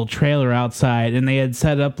have a little trailer outside, and they had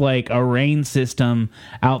set up like a rain system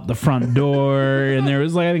out the front door, and there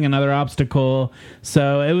was like, I think, another obstacle.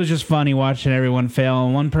 So it was just funny watching everyone fail.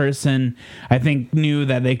 And one person, I think, knew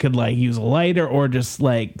that they could like use a lighter or just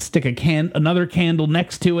like stick another candle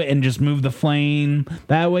next to it and just move the flame.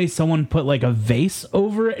 That way someone put like a vase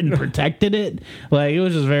over it and protected it. Like, it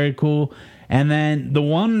was just very cool. And then the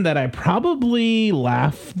one that I probably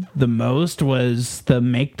laughed the most was the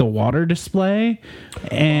make the water display.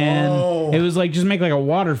 And it was like, just make like a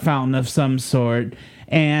water fountain of some sort.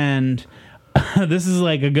 And this is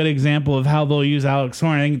like a good example of how they'll use Alex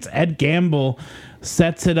Horn. I think it's Ed Gamble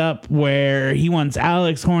sets it up where he wants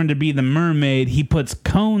Alex Horn to be the mermaid. He puts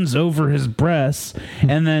cones over his breasts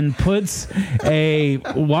and then puts a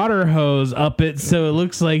water hose up it so it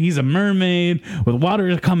looks like he's a mermaid with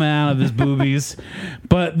water coming out of his boobies.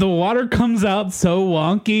 But the water comes out so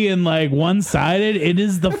wonky and like one-sided. It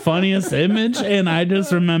is the funniest image, and I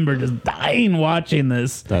just remember just dying watching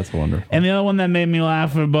this. That's wonderful. And the other one that made me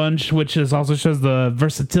laugh a bunch, which also shows the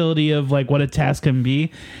versatility of like what a task can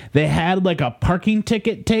be, they had like a parking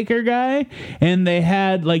ticket taker guy, and they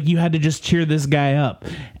had like, you had to just cheer this guy up,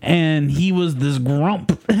 and he was this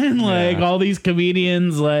grump, and like all these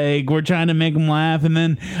comedians like were trying to make him laugh, and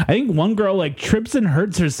then I think one girl like trips and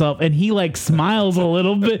hurts herself, and he like smiles a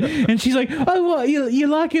little bit, and she's like, oh, well, you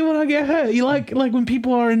like it when I get hurt, you like when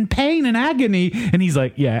people are in pain and agony, and he's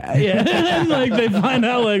like, yeah. And like they find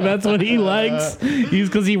out like that's what he likes,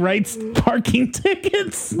 because he writes parking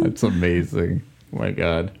tickets. That's amazing. Oh my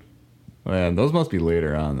God. Man, those must be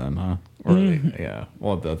later on then, huh? Or yeah.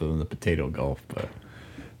 Well, other than the potato golf, but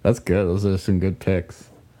that's good. Those are some good picks.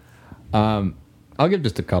 I'll give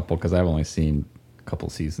just a couple because I've only seen a couple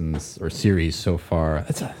seasons or series so far.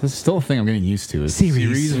 That's still a thing I'm getting used to, is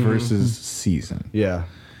series versus season. Yeah.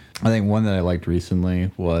 I think one that I liked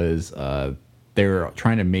recently was they were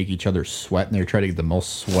trying to make each other sweat, and they were trying to get the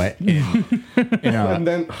most sweat in in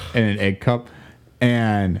an egg cup.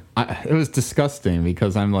 And it was disgusting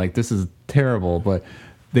because I'm like, this is terrible. But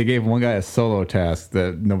they gave one guy a solo task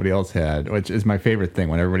that nobody else had, which is my favorite thing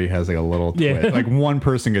when everybody has like a little twist. Like one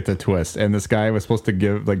person gets a twist, and this guy was supposed to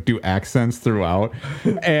do accents throughout.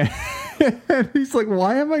 And he's like,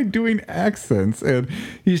 why am I doing accents? And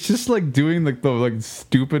he's just like doing like the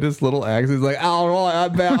stupidest little accents. He's like, oh,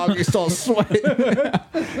 I'm just all sweating.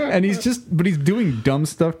 And he's doing dumb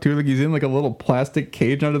stuff too. Like he's in like a little plastic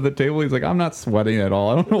cage under the table. He's like, I'm not sweating at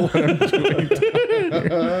all. I don't know what I'm doing.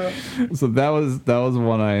 So that was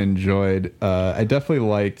one I enjoyed. I definitely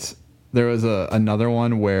liked. There was another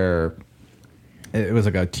one where it was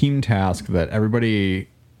like a team task that everybody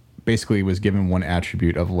basically was given one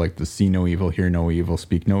attribute of like the see no evil, hear no evil,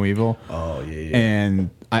 speak no evil. Oh yeah.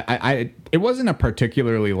 And I it wasn't a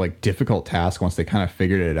particularly like difficult task once they kind of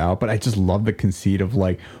figured it out, but I just love the conceit of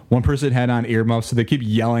like one person had on earmuffs, so they keep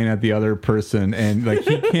yelling at the other person, and like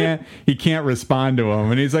he can't respond to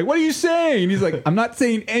him, and he's like, what are you saying? And he's like, I'm not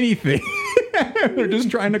saying anything. They're just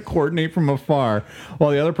trying to coordinate from afar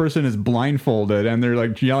while the other person is blindfolded, and they're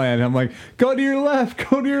like yelling at him like, go to your left,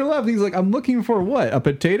 go to your left. He's like, I'm looking for what? A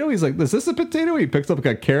potato? He's like, is this a potato? He picks up like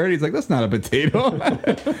a carrot. He's like, that's not a potato.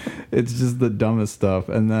 It's just the dumbest stuff.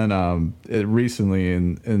 And then recently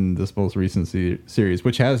in this most recent series,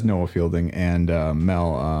 which has Noah Fielding and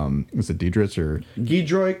Mel, is it Diedrich or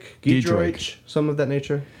Giedroyc, some of that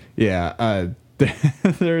nature? Yeah.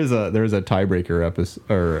 There is a tiebreaker episode,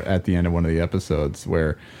 or at the end of one of the episodes,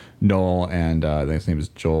 where Noel and I think his name is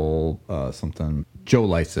Joel Joe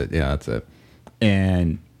Lycett, yeah, that's it,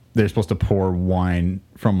 and they're supposed to pour wine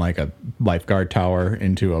from like a lifeguard tower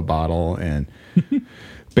into a bottle, and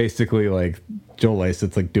basically like Joe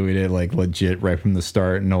Lycett's like doing it like legit right from the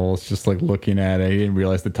start. Noel's just like looking at it. He didn't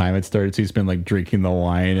realize the time had started, so he's been like drinking the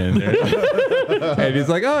wine and and he's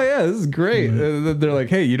like, "Oh yeah, this is great." And they're like,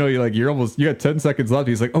 "Hey, you got 10 seconds left."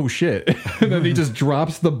 He's like, "Oh shit!" And then he just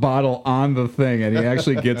drops the bottle on the thing, and he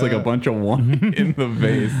actually gets like a bunch of wine in the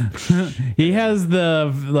vase. He has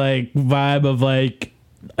the like vibe of like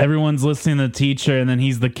everyone's listening to the teacher, and then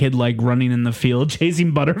he's the kid like running in the field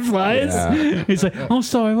chasing butterflies. Yeah. He's like, "Oh,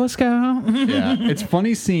 sorry, let's go." Yeah, it's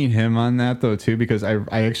funny seeing him on that though too, because I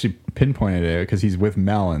actually pinpointed it because he's with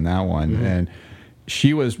Mel in that one, and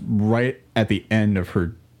she was right at the end of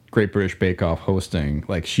her Great British Bake Off hosting.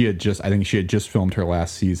 Like I think she had just filmed her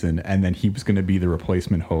last season, and then he was going to be the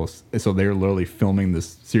replacement host. So they're literally filming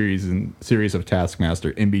this series of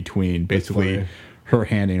Taskmaster in between, basically her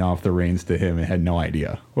handing off the reins to him and had no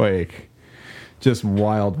idea. Like, just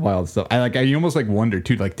wild stuff. I almost like wondered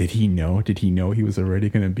too, like, did he know? Did he know he was already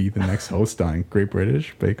going to be the next host on Great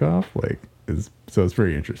British Bake Off? So it's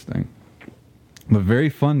very interesting. But very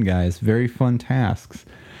fun, guys. Very fun tasks.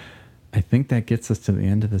 I think that gets us to the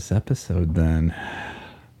end of this episode then.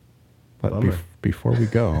 But before we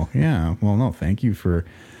go, thank you for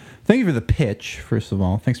the pitch, first of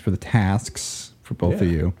all. Thanks for the tasks for both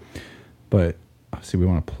of you. But obviously we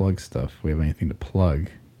want to plug stuff. If we have anything to plug.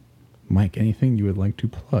 Mike, anything you would like to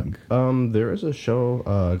plug? There is a show,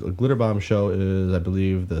 a Glitter Bomb show is, I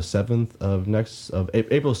believe, the 7th of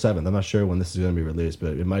April 7th. I'm not sure when this is going to be released,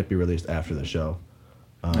 but it might be released after the show.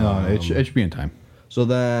 It should be in time. So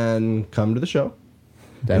then come to the show.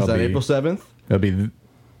 Is that April 7th? That'll be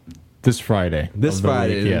this Friday.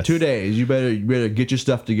 In 2 days. You better get your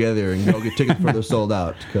stuff together and go get tickets before they're sold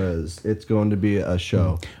out, because it's going to be a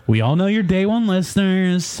show. We all know you're day one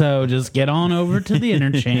listeners, so just get on over to the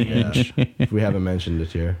interchange. If we haven't mentioned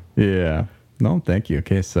it here. Yeah. No, thank you.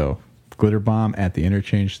 Okay, so Glitter Bomb at the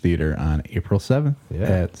Interchange Theater on April 7th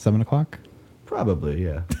at 7 o'clock. Probably,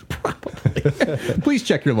 yeah. Please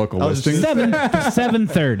check your local listings.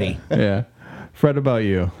 7:30. Yeah. Fred, about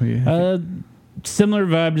you? Similar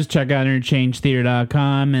vibe. Just check out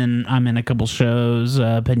interchangetheater.com, and I'm in a couple shows.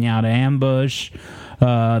 Pinata Ambush,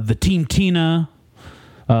 the Team Tina,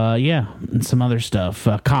 and some other stuff.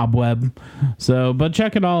 Cobweb. But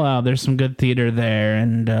check it all out. There's some good theater there,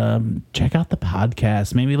 and check out the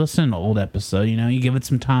podcast. Maybe listen to an old episode. You give it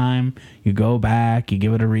some time. You go back. You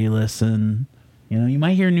give it a re-listen. You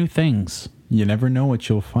might hear new things. You never know what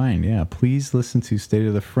you'll find. Yeah, please listen to State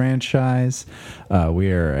of the Franchise.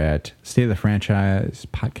 We are at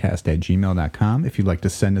stateofthefranchisepodcast@gmail.com. If you'd like to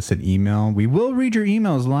send us an email, we will read your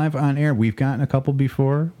emails live on air. We've gotten a couple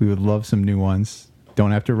before. We would love some new ones.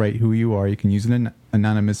 Don't have to write who you are. You can use an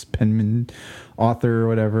anonymous penman, author, or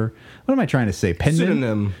whatever. What am I trying to say?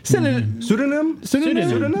 Penman? Pseudonym.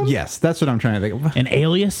 Pseudonym? Yes, that's what I'm trying to think of. An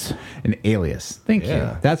alias? An alias. Thank you.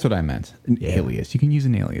 That's what I meant. An alias. You can use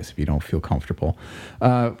an alias if you don't feel comfortable.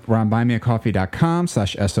 We're on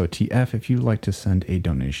buymeacoffee.com/SOTF. If you'd like to send a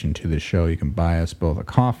donation to the show, you can buy us both a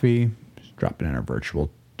coffee. Just drop it in our virtual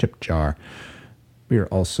tip jar. We are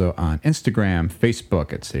also on Instagram,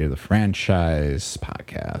 Facebook at State of the Franchise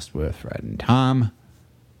Podcast with Fred and Tom.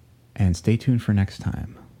 And stay tuned for next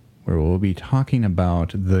time, where we'll be talking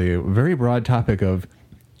about the very broad topic of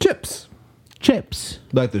chips. Chips.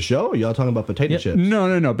 Like the show? Or y'all talking about potato chips?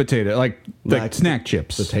 No. Potato. Like snack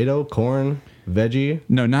chips. Potato, corn, veggie?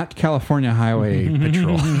 No, not California Highway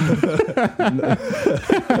Patrol.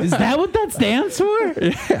 Is that what that stands for?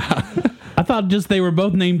 Yeah. I thought just they were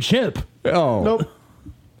both named Chip. Oh. Nope.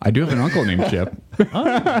 I do have an uncle named Chip. Oh,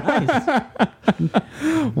 nice.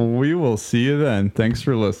 We will see you then. Thanks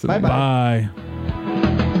for listening. Bye.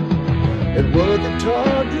 And what they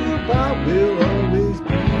taught you about will always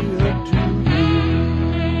be up to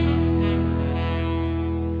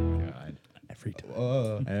you. God.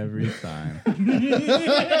 Every time.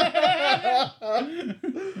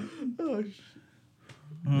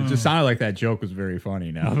 It just sounded like that joke was very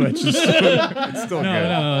funny now, but it's still good.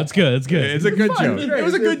 No, it's good. It's good. It's a good joke. It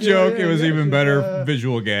was a good joke. It was even better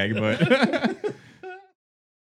visual gag, but